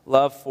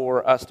love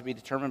for us to be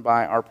determined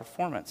by our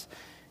performance.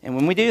 And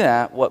when we do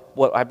that,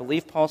 what I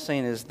believe Paul's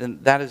saying is then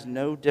that is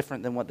no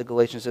different than what the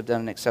Galatians have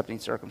done in accepting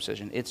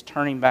circumcision. It's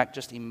turning back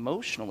just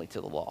emotionally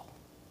to the law.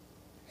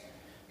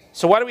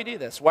 So why do we do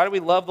this? Why do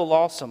we love the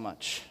law so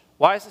much?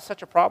 Why is this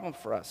such a problem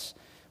for us?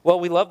 Well,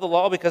 we love the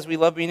law because we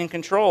love being in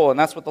control, and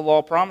that's what the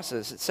law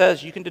promises. It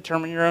says you can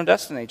determine your own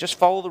destiny. Just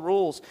follow the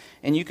rules,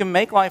 and you can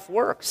make life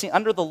work. See,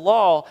 under the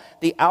law,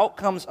 the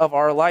outcomes of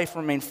our life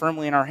remain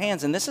firmly in our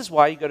hands, and this is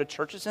why you go to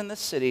churches in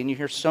this city, and you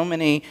hear so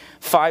many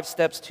 5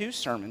 steps to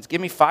sermons. Give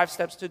me 5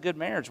 steps to a good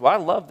marriage. Well, I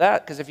love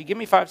that, because if you give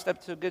me 5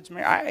 steps to a good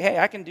marriage,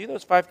 I can do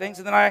those 5 things,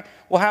 and then I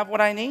will have what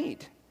I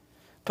need.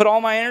 Put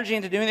all my energy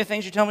into doing the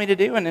things you tell me to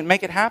do, and then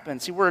make it happen.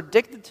 See, we're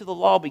addicted to the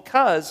law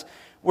because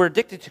we're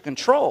addicted to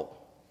control.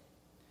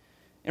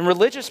 And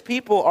religious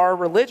people are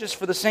religious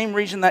for the same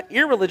reason that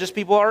irreligious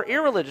people are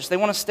irreligious. They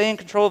want to stay in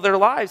control of their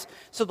lives.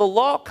 So the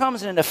law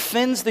comes and it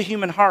offends the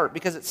human heart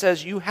because it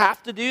says you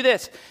have to do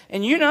this.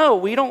 And you know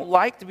we don't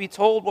like to be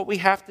told what we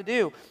have to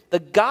do. The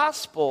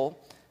gospel,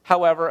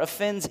 however,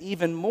 offends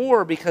even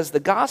more because the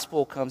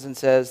gospel comes and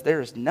says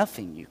there is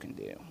nothing you can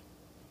do.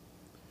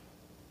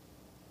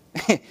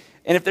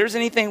 And if there's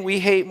anything we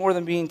hate more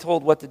than being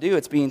told what to do,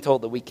 it's being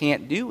told that we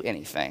can't do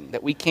anything,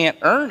 that we can't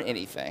earn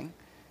anything.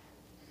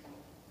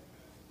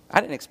 I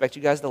didn't expect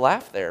you guys to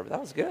laugh there, but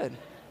that was good.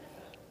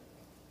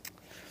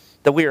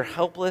 That we are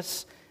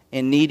helpless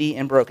and needy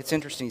and broke. It's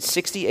interesting,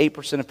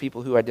 68% of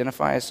people who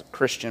identify as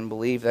Christian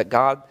believe that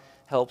God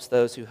helps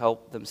those who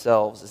help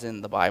themselves is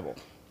in the Bible.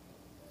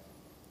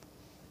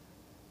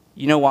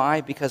 You know why?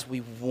 Because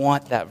we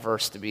want that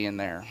verse to be in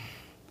there.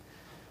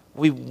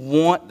 We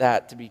want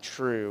that to be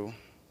true.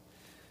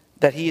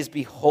 That he is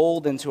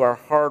beholden to our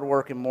hard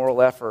work and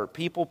moral effort.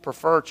 People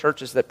prefer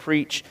churches that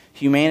preach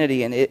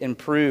humanity and it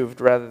improved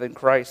rather than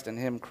Christ and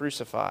him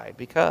crucified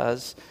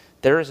because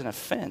there is an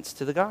offense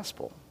to the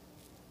gospel.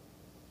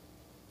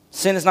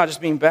 Sin is not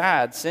just being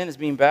bad. Sin is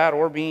being bad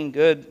or being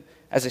good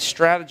as a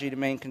strategy to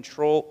maintain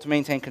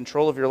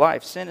control of your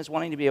life. Sin is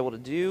wanting to be able to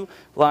do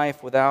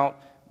life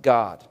without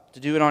God, to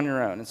do it on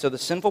your own. And so the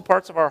sinful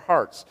parts of our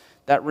hearts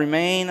that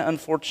remain,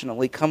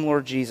 unfortunately, come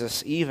Lord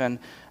Jesus, even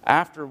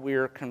after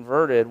we're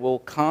converted, will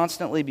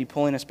constantly be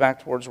pulling us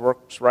back towards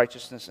works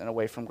righteousness and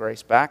away from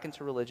grace, back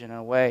into religion and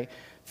away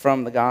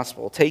from the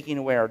gospel, taking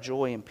away our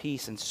joy and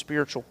peace and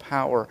spiritual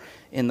power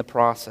in the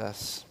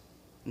process.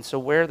 And so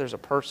where there's a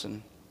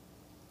person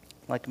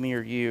like me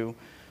or you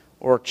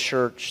or a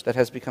church that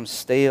has become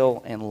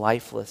stale and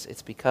lifeless,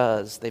 it's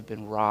because they've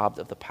been robbed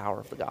of the power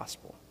of the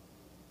gospel.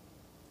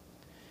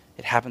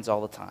 It happens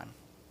all the time.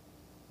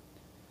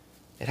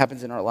 It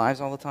happens in our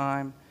lives all the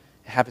time.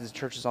 It happens in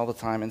churches all the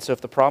time. And so if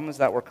the problem is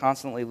that we're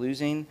constantly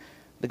losing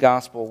the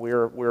gospel,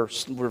 we're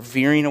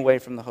veering away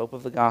from the hope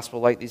of the gospel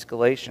like these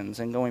Galatians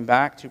and going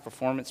back to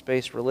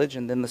performance-based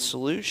religion, then the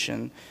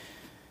solution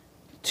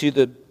to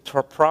the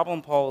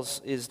problem Paul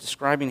is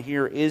describing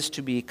here is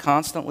to be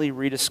constantly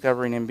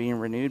rediscovering and being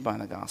renewed by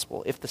the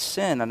gospel. If the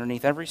sin,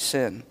 underneath every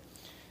sin,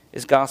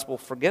 is gospel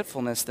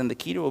forgetfulness, then the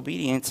key to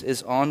obedience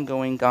is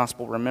ongoing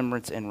gospel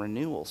remembrance and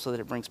renewal so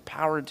that it brings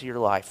power into your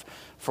life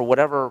for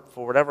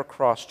whatever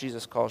cross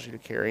Jesus calls you to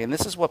carry. And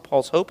this is what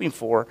Paul's hoping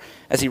for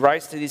as he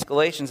writes to these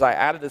Galatians. I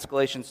added this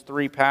Galatians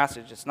 3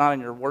 passage. It's not in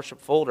your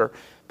worship folder,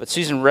 but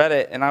Susan read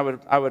it, and I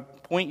would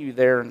point you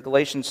there in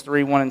Galatians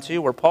 3, 1 and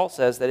 2, where Paul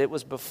says that it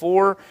was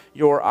before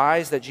your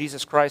eyes that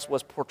Jesus Christ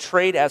was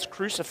portrayed as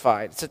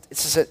crucified.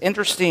 It's an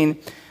interesting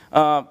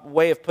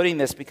way of putting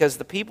this because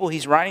the people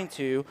he's writing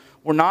to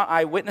were not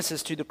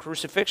eyewitnesses to the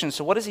crucifixion.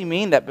 So what does he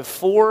mean that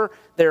before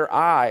their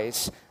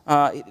eyes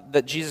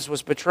that Jesus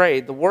was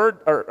betrayed, the word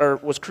or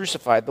was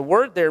crucified? The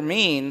word there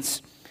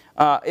means,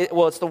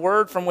 it's the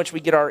word from which we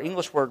get our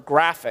English word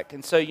graphic.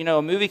 And so,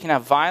 a movie can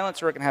have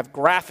violence or it can have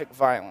graphic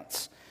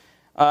violence.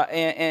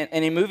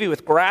 And a movie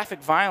with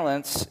graphic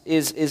violence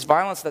is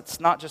violence that's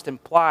not just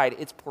implied,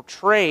 it's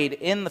portrayed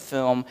in the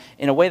film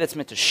in a way that's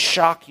meant to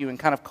shock you and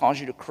kind of cause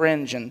you to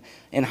cringe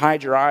and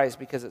hide your eyes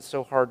because it's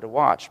so hard to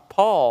watch.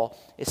 Paul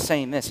is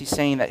saying this. He's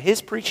saying that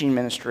his preaching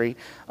ministry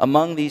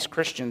among these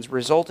Christians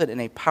resulted in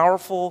a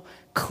powerful,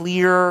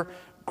 clear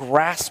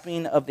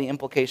grasping of the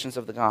implications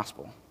of the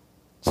gospel.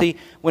 See,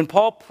 when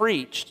Paul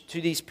preached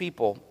to these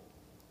people,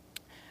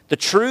 the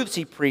truths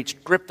he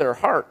preached gripped their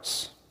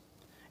hearts.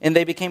 And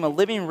they became a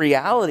living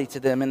reality to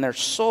them in their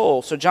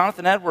soul. So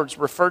Jonathan Edwards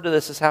referred to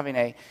this as having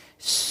a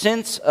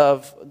sense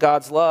of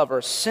God's love or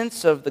a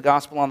sense of the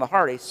gospel on the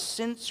heart, a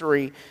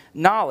sensory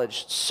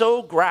knowledge,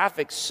 so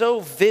graphic, so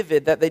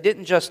vivid that they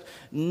didn't just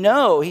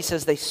know. He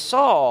says they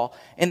saw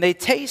and they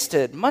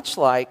tasted, much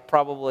like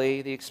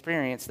probably the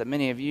experience that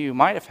many of you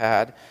might have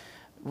had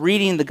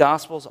reading the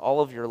Gospels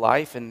all of your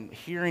life and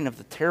hearing of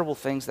the terrible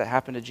things that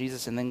happened to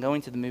Jesus and then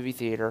going to the movie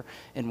theater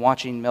and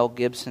watching Mel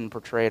Gibson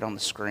portrayed on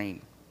the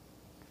screen.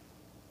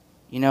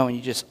 And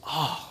you just,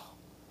 I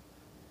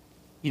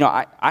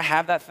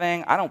have that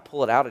thing. I don't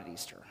pull it out at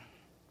Easter.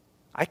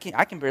 I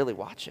can barely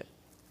watch it.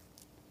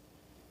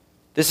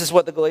 This is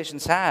what the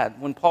Galatians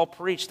had. When Paul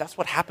preached, that's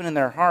what happened in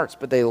their hearts,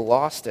 but they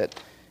lost it.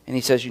 And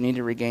he says you need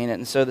to regain it.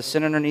 And so the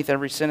sin underneath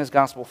every sin is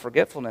gospel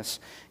forgetfulness.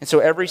 And so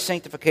every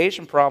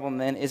sanctification problem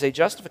then is a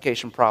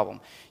justification problem.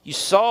 You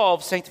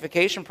solve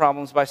sanctification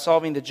problems by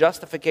solving the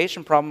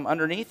justification problem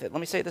underneath it. Let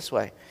me say it this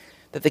way,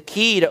 that the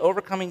key to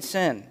overcoming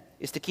sin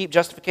is to keep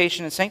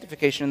justification and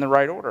sanctification in the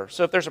right order.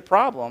 So if there's a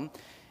problem,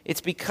 It's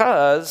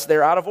because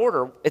they're out of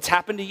order. It's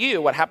happened to you.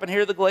 What happened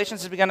here to the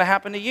Galatians has begun to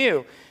happen to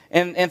you.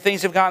 And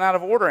things have gotten out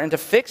of order. And to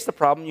fix the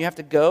problem, you have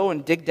to go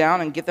and dig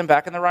down and get them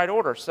back in the right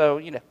order. So,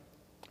 if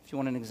you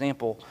want an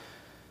example,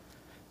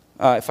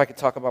 if I could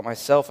talk about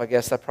myself, I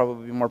guess that'd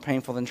probably be more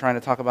painful than trying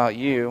to talk about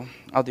you.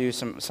 I'll do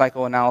some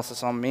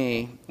psychoanalysis on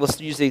me.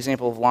 Let's use the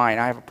example of lying.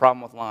 I have a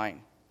problem with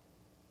lying.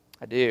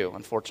 I do,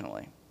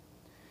 unfortunately.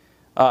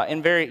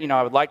 In very,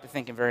 I would like to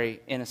think in very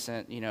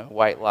innocent,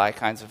 white lie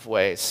kinds of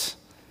ways.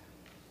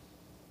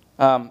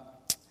 And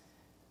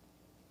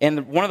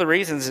one of the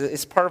reasons,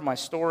 it's part of my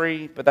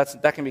story, but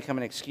that can become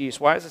an excuse.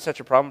 Why is it such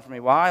a problem for me?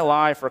 Well, I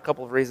lie for a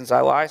couple of reasons.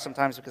 I lie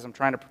sometimes because I'm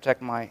trying to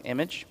protect my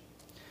image.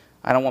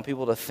 I don't want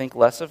people to think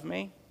less of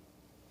me.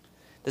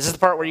 This is the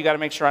part where you got to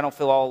make sure I don't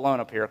feel all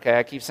alone up here, okay?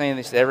 I keep saying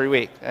this every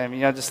week.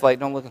 Just like,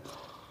 don't look.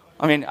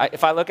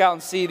 If I look out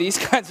and see these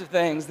kinds of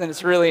things, then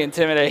it's really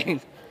intimidating.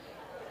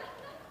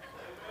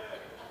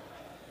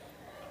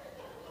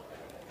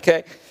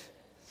 Okay?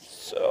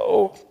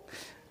 So,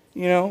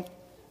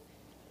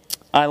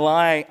 I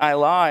lie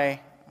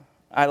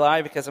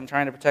because I'm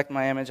trying to protect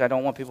my image. I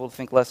don't want people to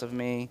think less of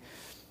me.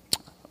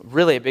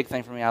 Really a big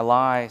thing for me, I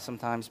lie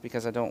sometimes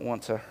because I don't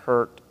want to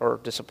hurt or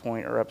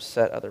disappoint or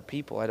upset other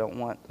people. I don't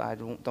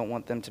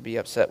want them to be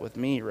upset with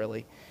me,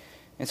 really.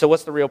 And so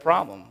what's the real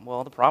problem?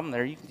 Well, the problem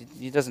there,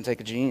 it doesn't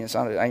take a genius.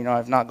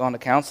 I've not gone to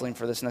counseling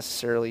for this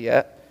necessarily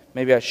yet.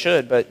 Maybe I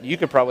should, but you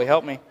could probably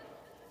help me.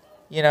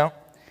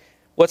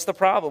 What's the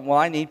problem? Well,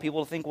 I need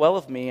people to think well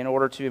of me in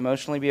order to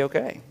emotionally be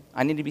okay.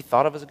 I need to be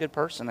thought of as a good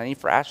person. I need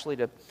for Ashley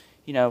to,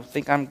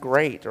 think I'm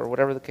great or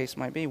whatever the case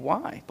might be.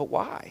 Why? But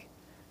why?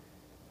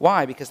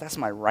 Why? Because that's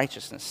my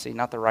righteousness, see,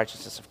 not the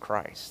righteousness of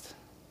Christ.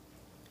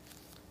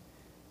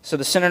 So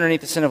the sin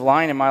underneath the sin of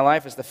lying in my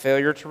life is the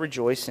failure to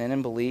rejoice in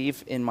and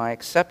believe in my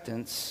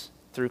acceptance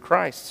through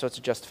Christ. So it's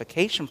a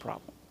justification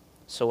problem.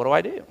 So what do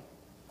I do?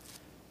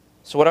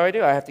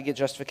 I have to get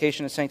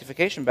justification and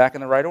sanctification back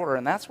in the right order.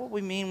 And that's what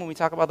we mean when we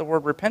talk about the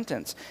word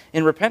repentance.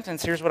 In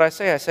repentance, here's what I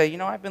say. I say,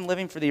 I've been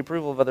living for the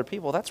approval of other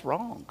people. That's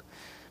wrong.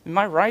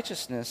 My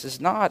righteousness is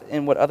not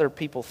in what other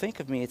people think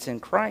of me. It's in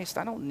Christ.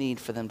 I don't need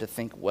for them to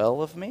think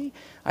well of me.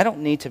 I don't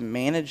need to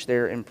manage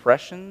their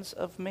impressions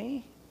of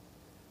me.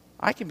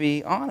 I can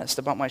be honest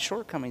about my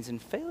shortcomings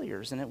and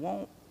failures, and it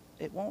won't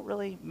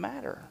really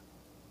matter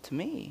to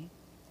me.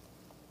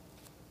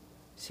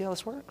 See how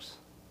this works?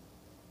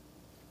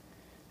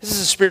 This is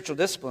a spiritual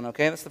discipline,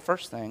 okay? That's the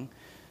first thing.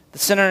 The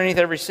sin underneath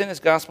every sin is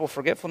gospel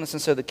forgetfulness,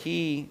 and so the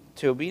key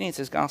to obedience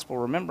is gospel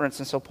remembrance.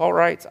 And so Paul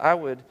writes, I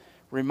would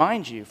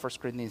remind you, 1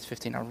 Corinthians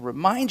 15, I would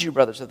remind you,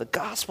 brothers, of the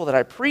gospel that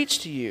I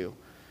preached to you,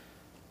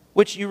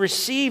 which you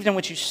received and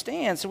which you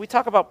stand. So we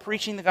talk about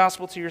preaching the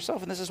gospel to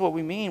yourself, and this is what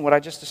we mean, what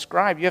I just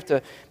described. You have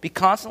to be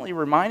constantly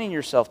reminding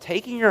yourself,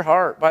 taking your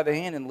heart by the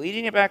hand and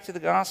leading it back to the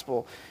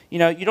gospel.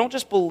 You don't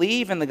just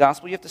believe in the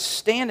gospel, you have to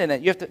stand in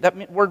it.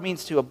 That word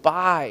means to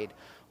abide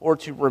or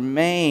to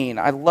remain.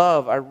 I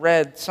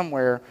read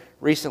somewhere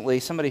recently,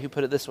 somebody who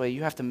put it this way,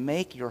 you have to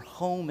make your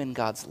home in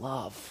God's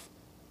love.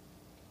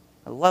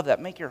 I love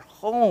that. Make your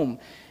home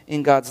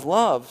in God's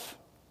love.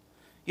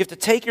 You have to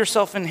take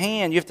yourself in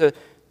hand. You have to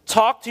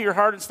talk to your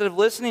heart instead of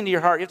listening to your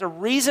heart. You have to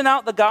reason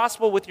out the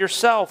gospel with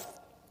yourself.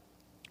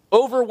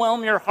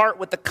 Overwhelm your heart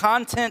with the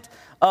content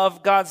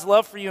of God's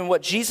love for you and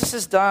what Jesus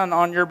has done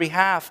on your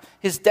behalf.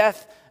 His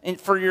death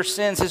for your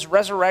sins, His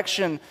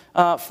resurrection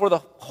for the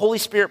Holy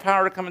Spirit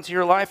power to come into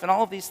your life, and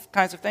all of these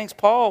kinds of things.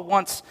 Paul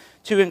wants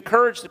to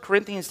encourage the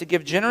Corinthians to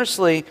give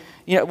generously.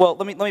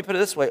 Let me put it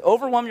this way: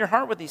 overwhelm your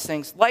heart with these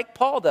things, like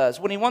Paul does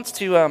when he wants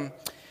to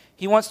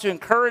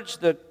encourage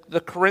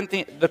the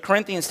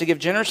Corinthians to give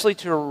generously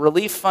to a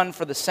relief fund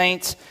for the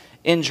saints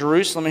in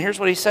Jerusalem. And here's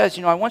what he says: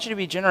 I want you to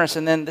be generous.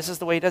 And then this is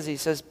the way he does it. He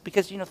says,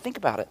 because think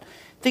about it.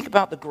 Think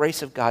about the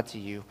grace of God to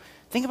you.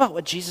 Think about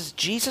what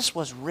Jesus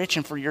was rich,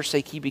 and for your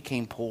sake he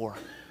became poor.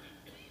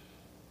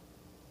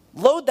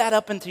 Load that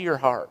up into your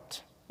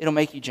heart. It'll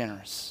make you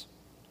generous.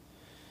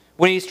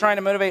 When he's trying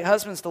to motivate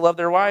husbands to love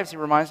their wives, he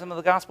reminds them of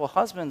the gospel.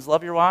 Husbands,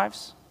 love your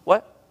wives.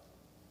 What?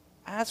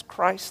 As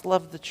Christ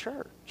loved the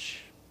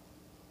church.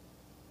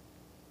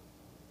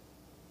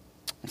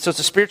 And so it's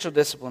a spiritual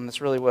discipline.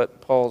 That's really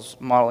what Paul's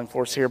modeling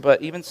for us here.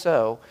 But even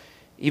so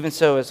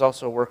is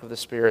also a work of the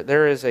Spirit.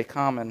 There is a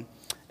common,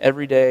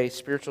 everyday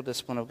spiritual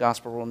discipline of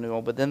gospel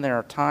renewal, but then there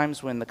are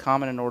times when the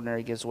common and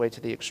ordinary gives way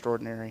to the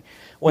extraordinary.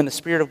 When the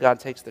Spirit of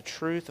God takes the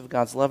truth of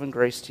God's love and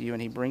grace to you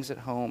and He brings it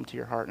home to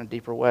your heart in a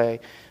deeper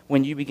way.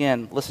 When you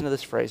begin, listen to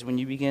this phrase, when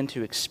you begin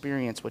to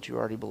experience what you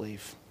already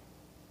believe.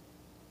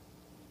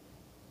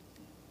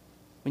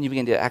 When you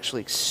begin to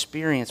actually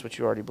experience what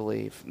you already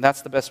believe. And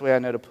that's the best way I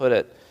know to put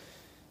it.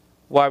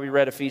 Why we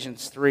read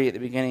Ephesians 3 at the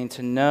beginning,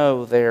 to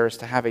know there is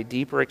to have a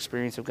deeper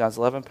experience of God's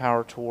love and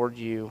power toward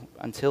you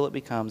until it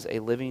becomes a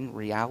living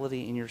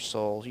reality in your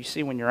soul. You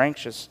see, when you're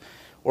anxious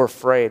or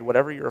afraid,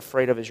 whatever you're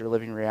afraid of is your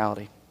living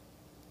reality.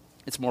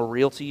 It's more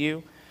real to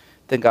you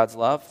than God's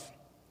love.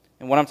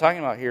 And what I'm talking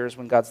about here is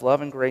when God's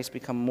love and grace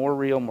become more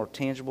real, more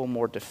tangible,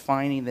 more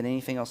defining than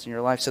anything else in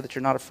your life so that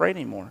you're not afraid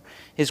anymore.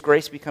 His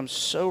grace becomes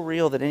so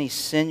real that any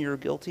sin you're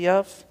guilty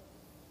of,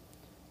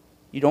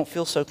 you don't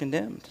feel so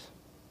condemned.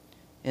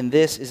 And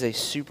this is a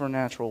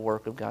supernatural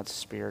work of God's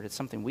Spirit. It's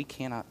something we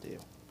cannot do.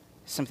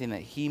 It's something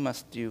that He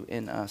must do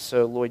in us.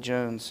 So Lloyd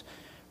Jones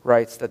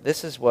writes that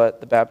this is what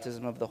the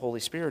baptism of the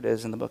Holy Spirit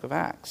is in the book of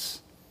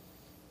Acts.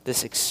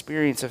 This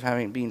experience of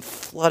being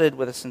flooded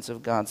with a sense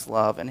of God's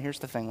love. And here's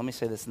the thing, let me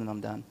say this and then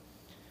I'm done.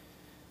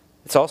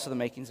 It's also the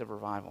makings of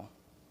revival.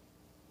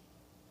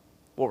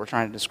 What we're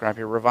trying to describe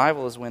here.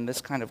 Revival is when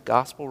this kind of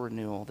gospel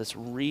renewal, this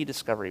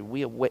rediscovery,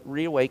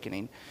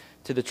 reawakening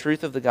to the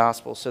truth of the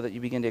gospel so that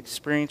you begin to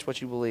experience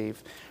what you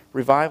believe.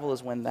 Revival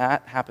is when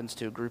that happens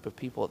to a group of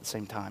people at the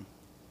same time.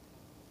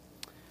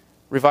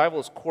 Revival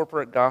is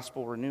corporate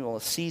gospel renewal,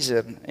 a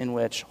season in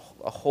which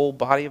a whole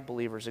body of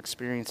believers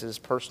experiences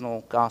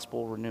personal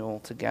gospel renewal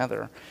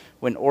together.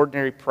 When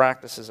ordinary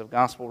practices of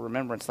gospel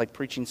remembrance, like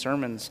preaching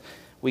sermons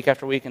week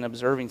after week and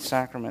observing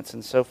sacraments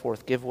and so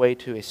forth, give way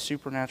to a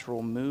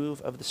supernatural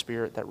move of the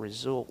Spirit that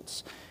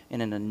results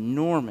in an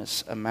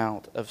enormous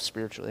amount of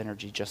spiritual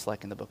energy, just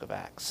like in the book of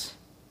Acts.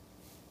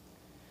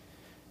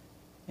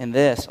 And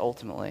this,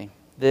 ultimately,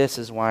 this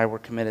is why we're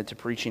committed to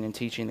preaching and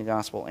teaching the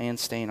gospel and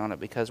staying on it,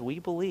 because we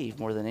believe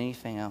more than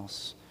anything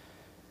else,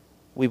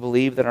 we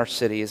believe that our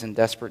city is in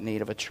desperate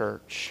need of a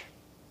church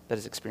that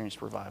has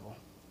experienced revival.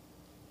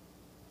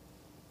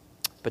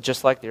 But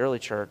just like the early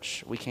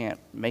church, we can't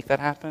make that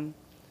happen.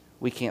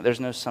 We can't. There's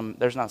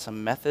not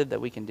some method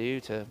that we can do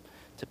to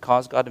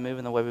cause God to move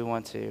in the way we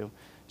want to.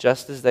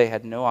 Just as they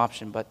had no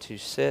option but to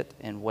sit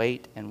and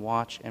wait and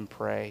watch and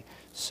pray,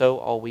 so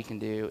all we can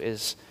do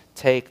is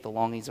take the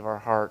longings of our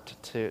heart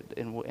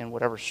in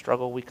whatever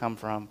struggle we come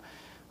from,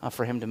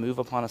 for Him to move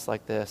upon us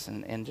like this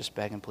and just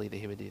beg and plead that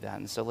He would do that.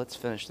 And so let's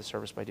finish the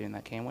service by doing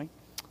that, can we?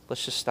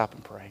 Let's just stop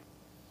and pray.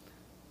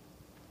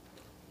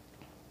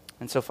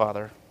 And so,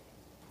 Father,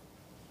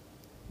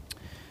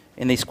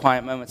 in these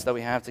quiet moments that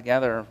we have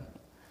together,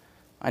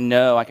 I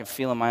know, I can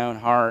feel in my own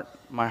heart,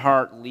 my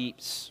heart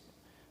leaps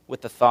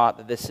with the thought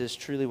that this is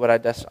truly what I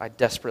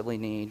desperately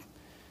need.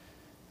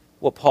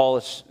 What Paul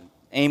is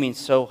aiming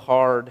so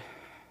hard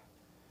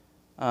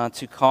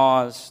to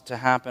cause to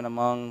happen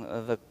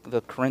among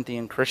the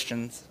Corinthian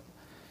Christians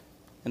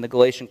and the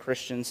Galatian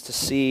Christians, to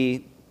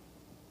see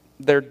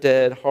their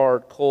dead,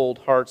 hard, cold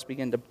hearts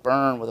begin to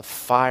burn with a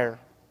fire.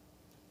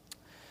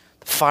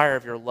 The fire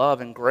of your love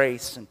and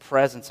grace and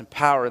presence and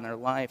power in their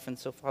life. And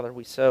so, Father,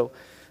 we so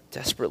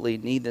desperately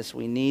need this.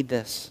 We need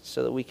this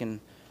so that we can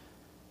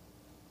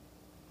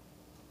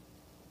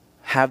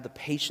have the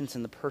patience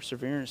and the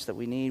perseverance that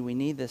we need. We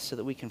need this so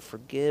that we can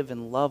forgive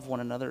and love one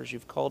another as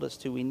you've called us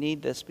to. We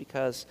need this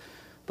because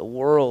the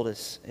world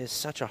is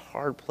such a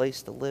hard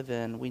place to live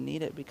in. We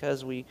need it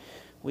because we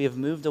have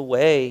moved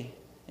away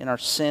in our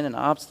sin and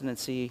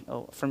obstinacy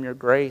from your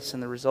grace,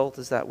 and the result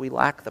is that we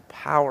lack the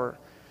power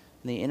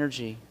and the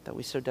energy that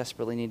we so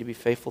desperately need to be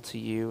faithful to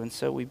you. And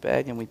so we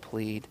beg and we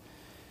plead,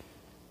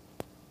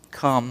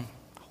 come,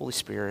 Holy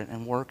Spirit,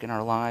 and work in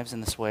our lives in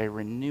this way.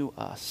 Renew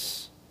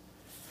us,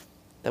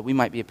 that we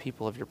might be a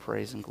people of your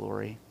praise and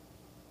glory.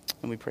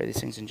 And we pray these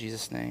things in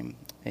Jesus' name.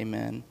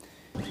 Amen.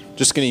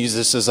 Just going to use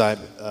this as I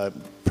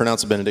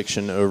pronounce a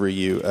benediction over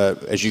you.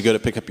 As you go to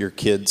pick up your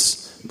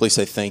kids, please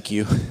say thank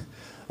you.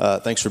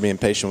 Thanks for being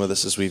patient with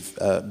us as we've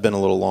been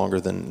a little longer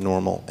than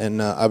normal.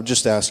 And I would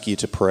just ask you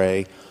to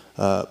pray,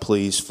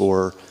 please,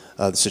 for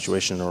the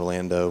situation in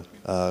Orlando.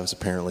 As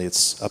apparently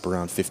it's up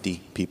around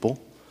 50 people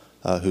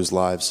whose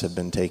lives have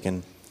been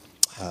taken.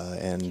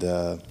 And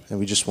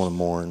we just want to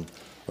mourn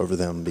over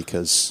them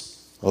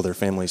because, well, their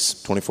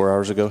families 24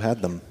 hours ago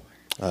had them,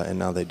 and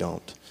now they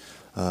don't.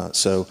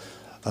 So,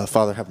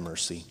 Father, have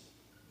mercy.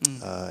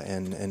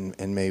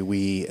 And may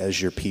we, as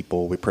your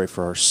people, we pray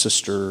for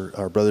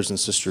our brothers and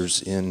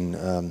sisters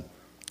in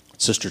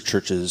sister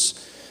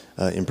churches,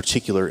 in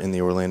particular in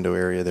the Orlando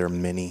area. There are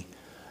many,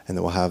 and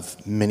that will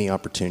have many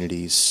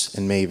opportunities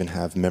and may even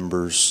have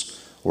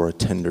members or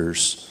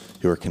attenders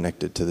who are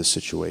connected to this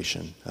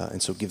situation.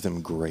 And so give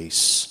them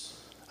grace,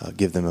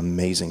 give them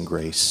amazing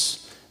grace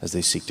as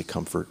they seek to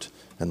comfort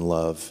and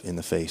love in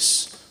the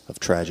face of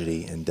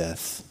tragedy and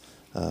death.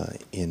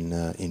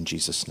 In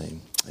Jesus'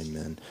 name,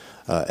 amen.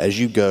 As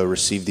you go,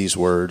 receive these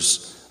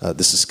words.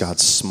 This is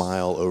God's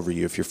smile over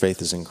you if your faith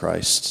is in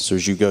Christ. So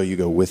as you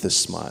go with a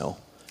smile.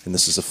 And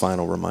this is a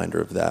final reminder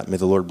of that. May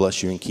the Lord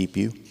bless you and keep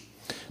you.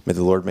 May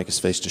the Lord make his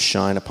face to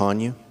shine upon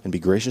you and be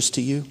gracious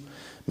to you.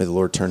 May the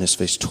Lord turn his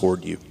face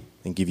toward you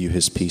and give you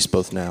his peace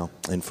both now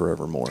and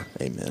forevermore.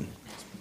 Amen.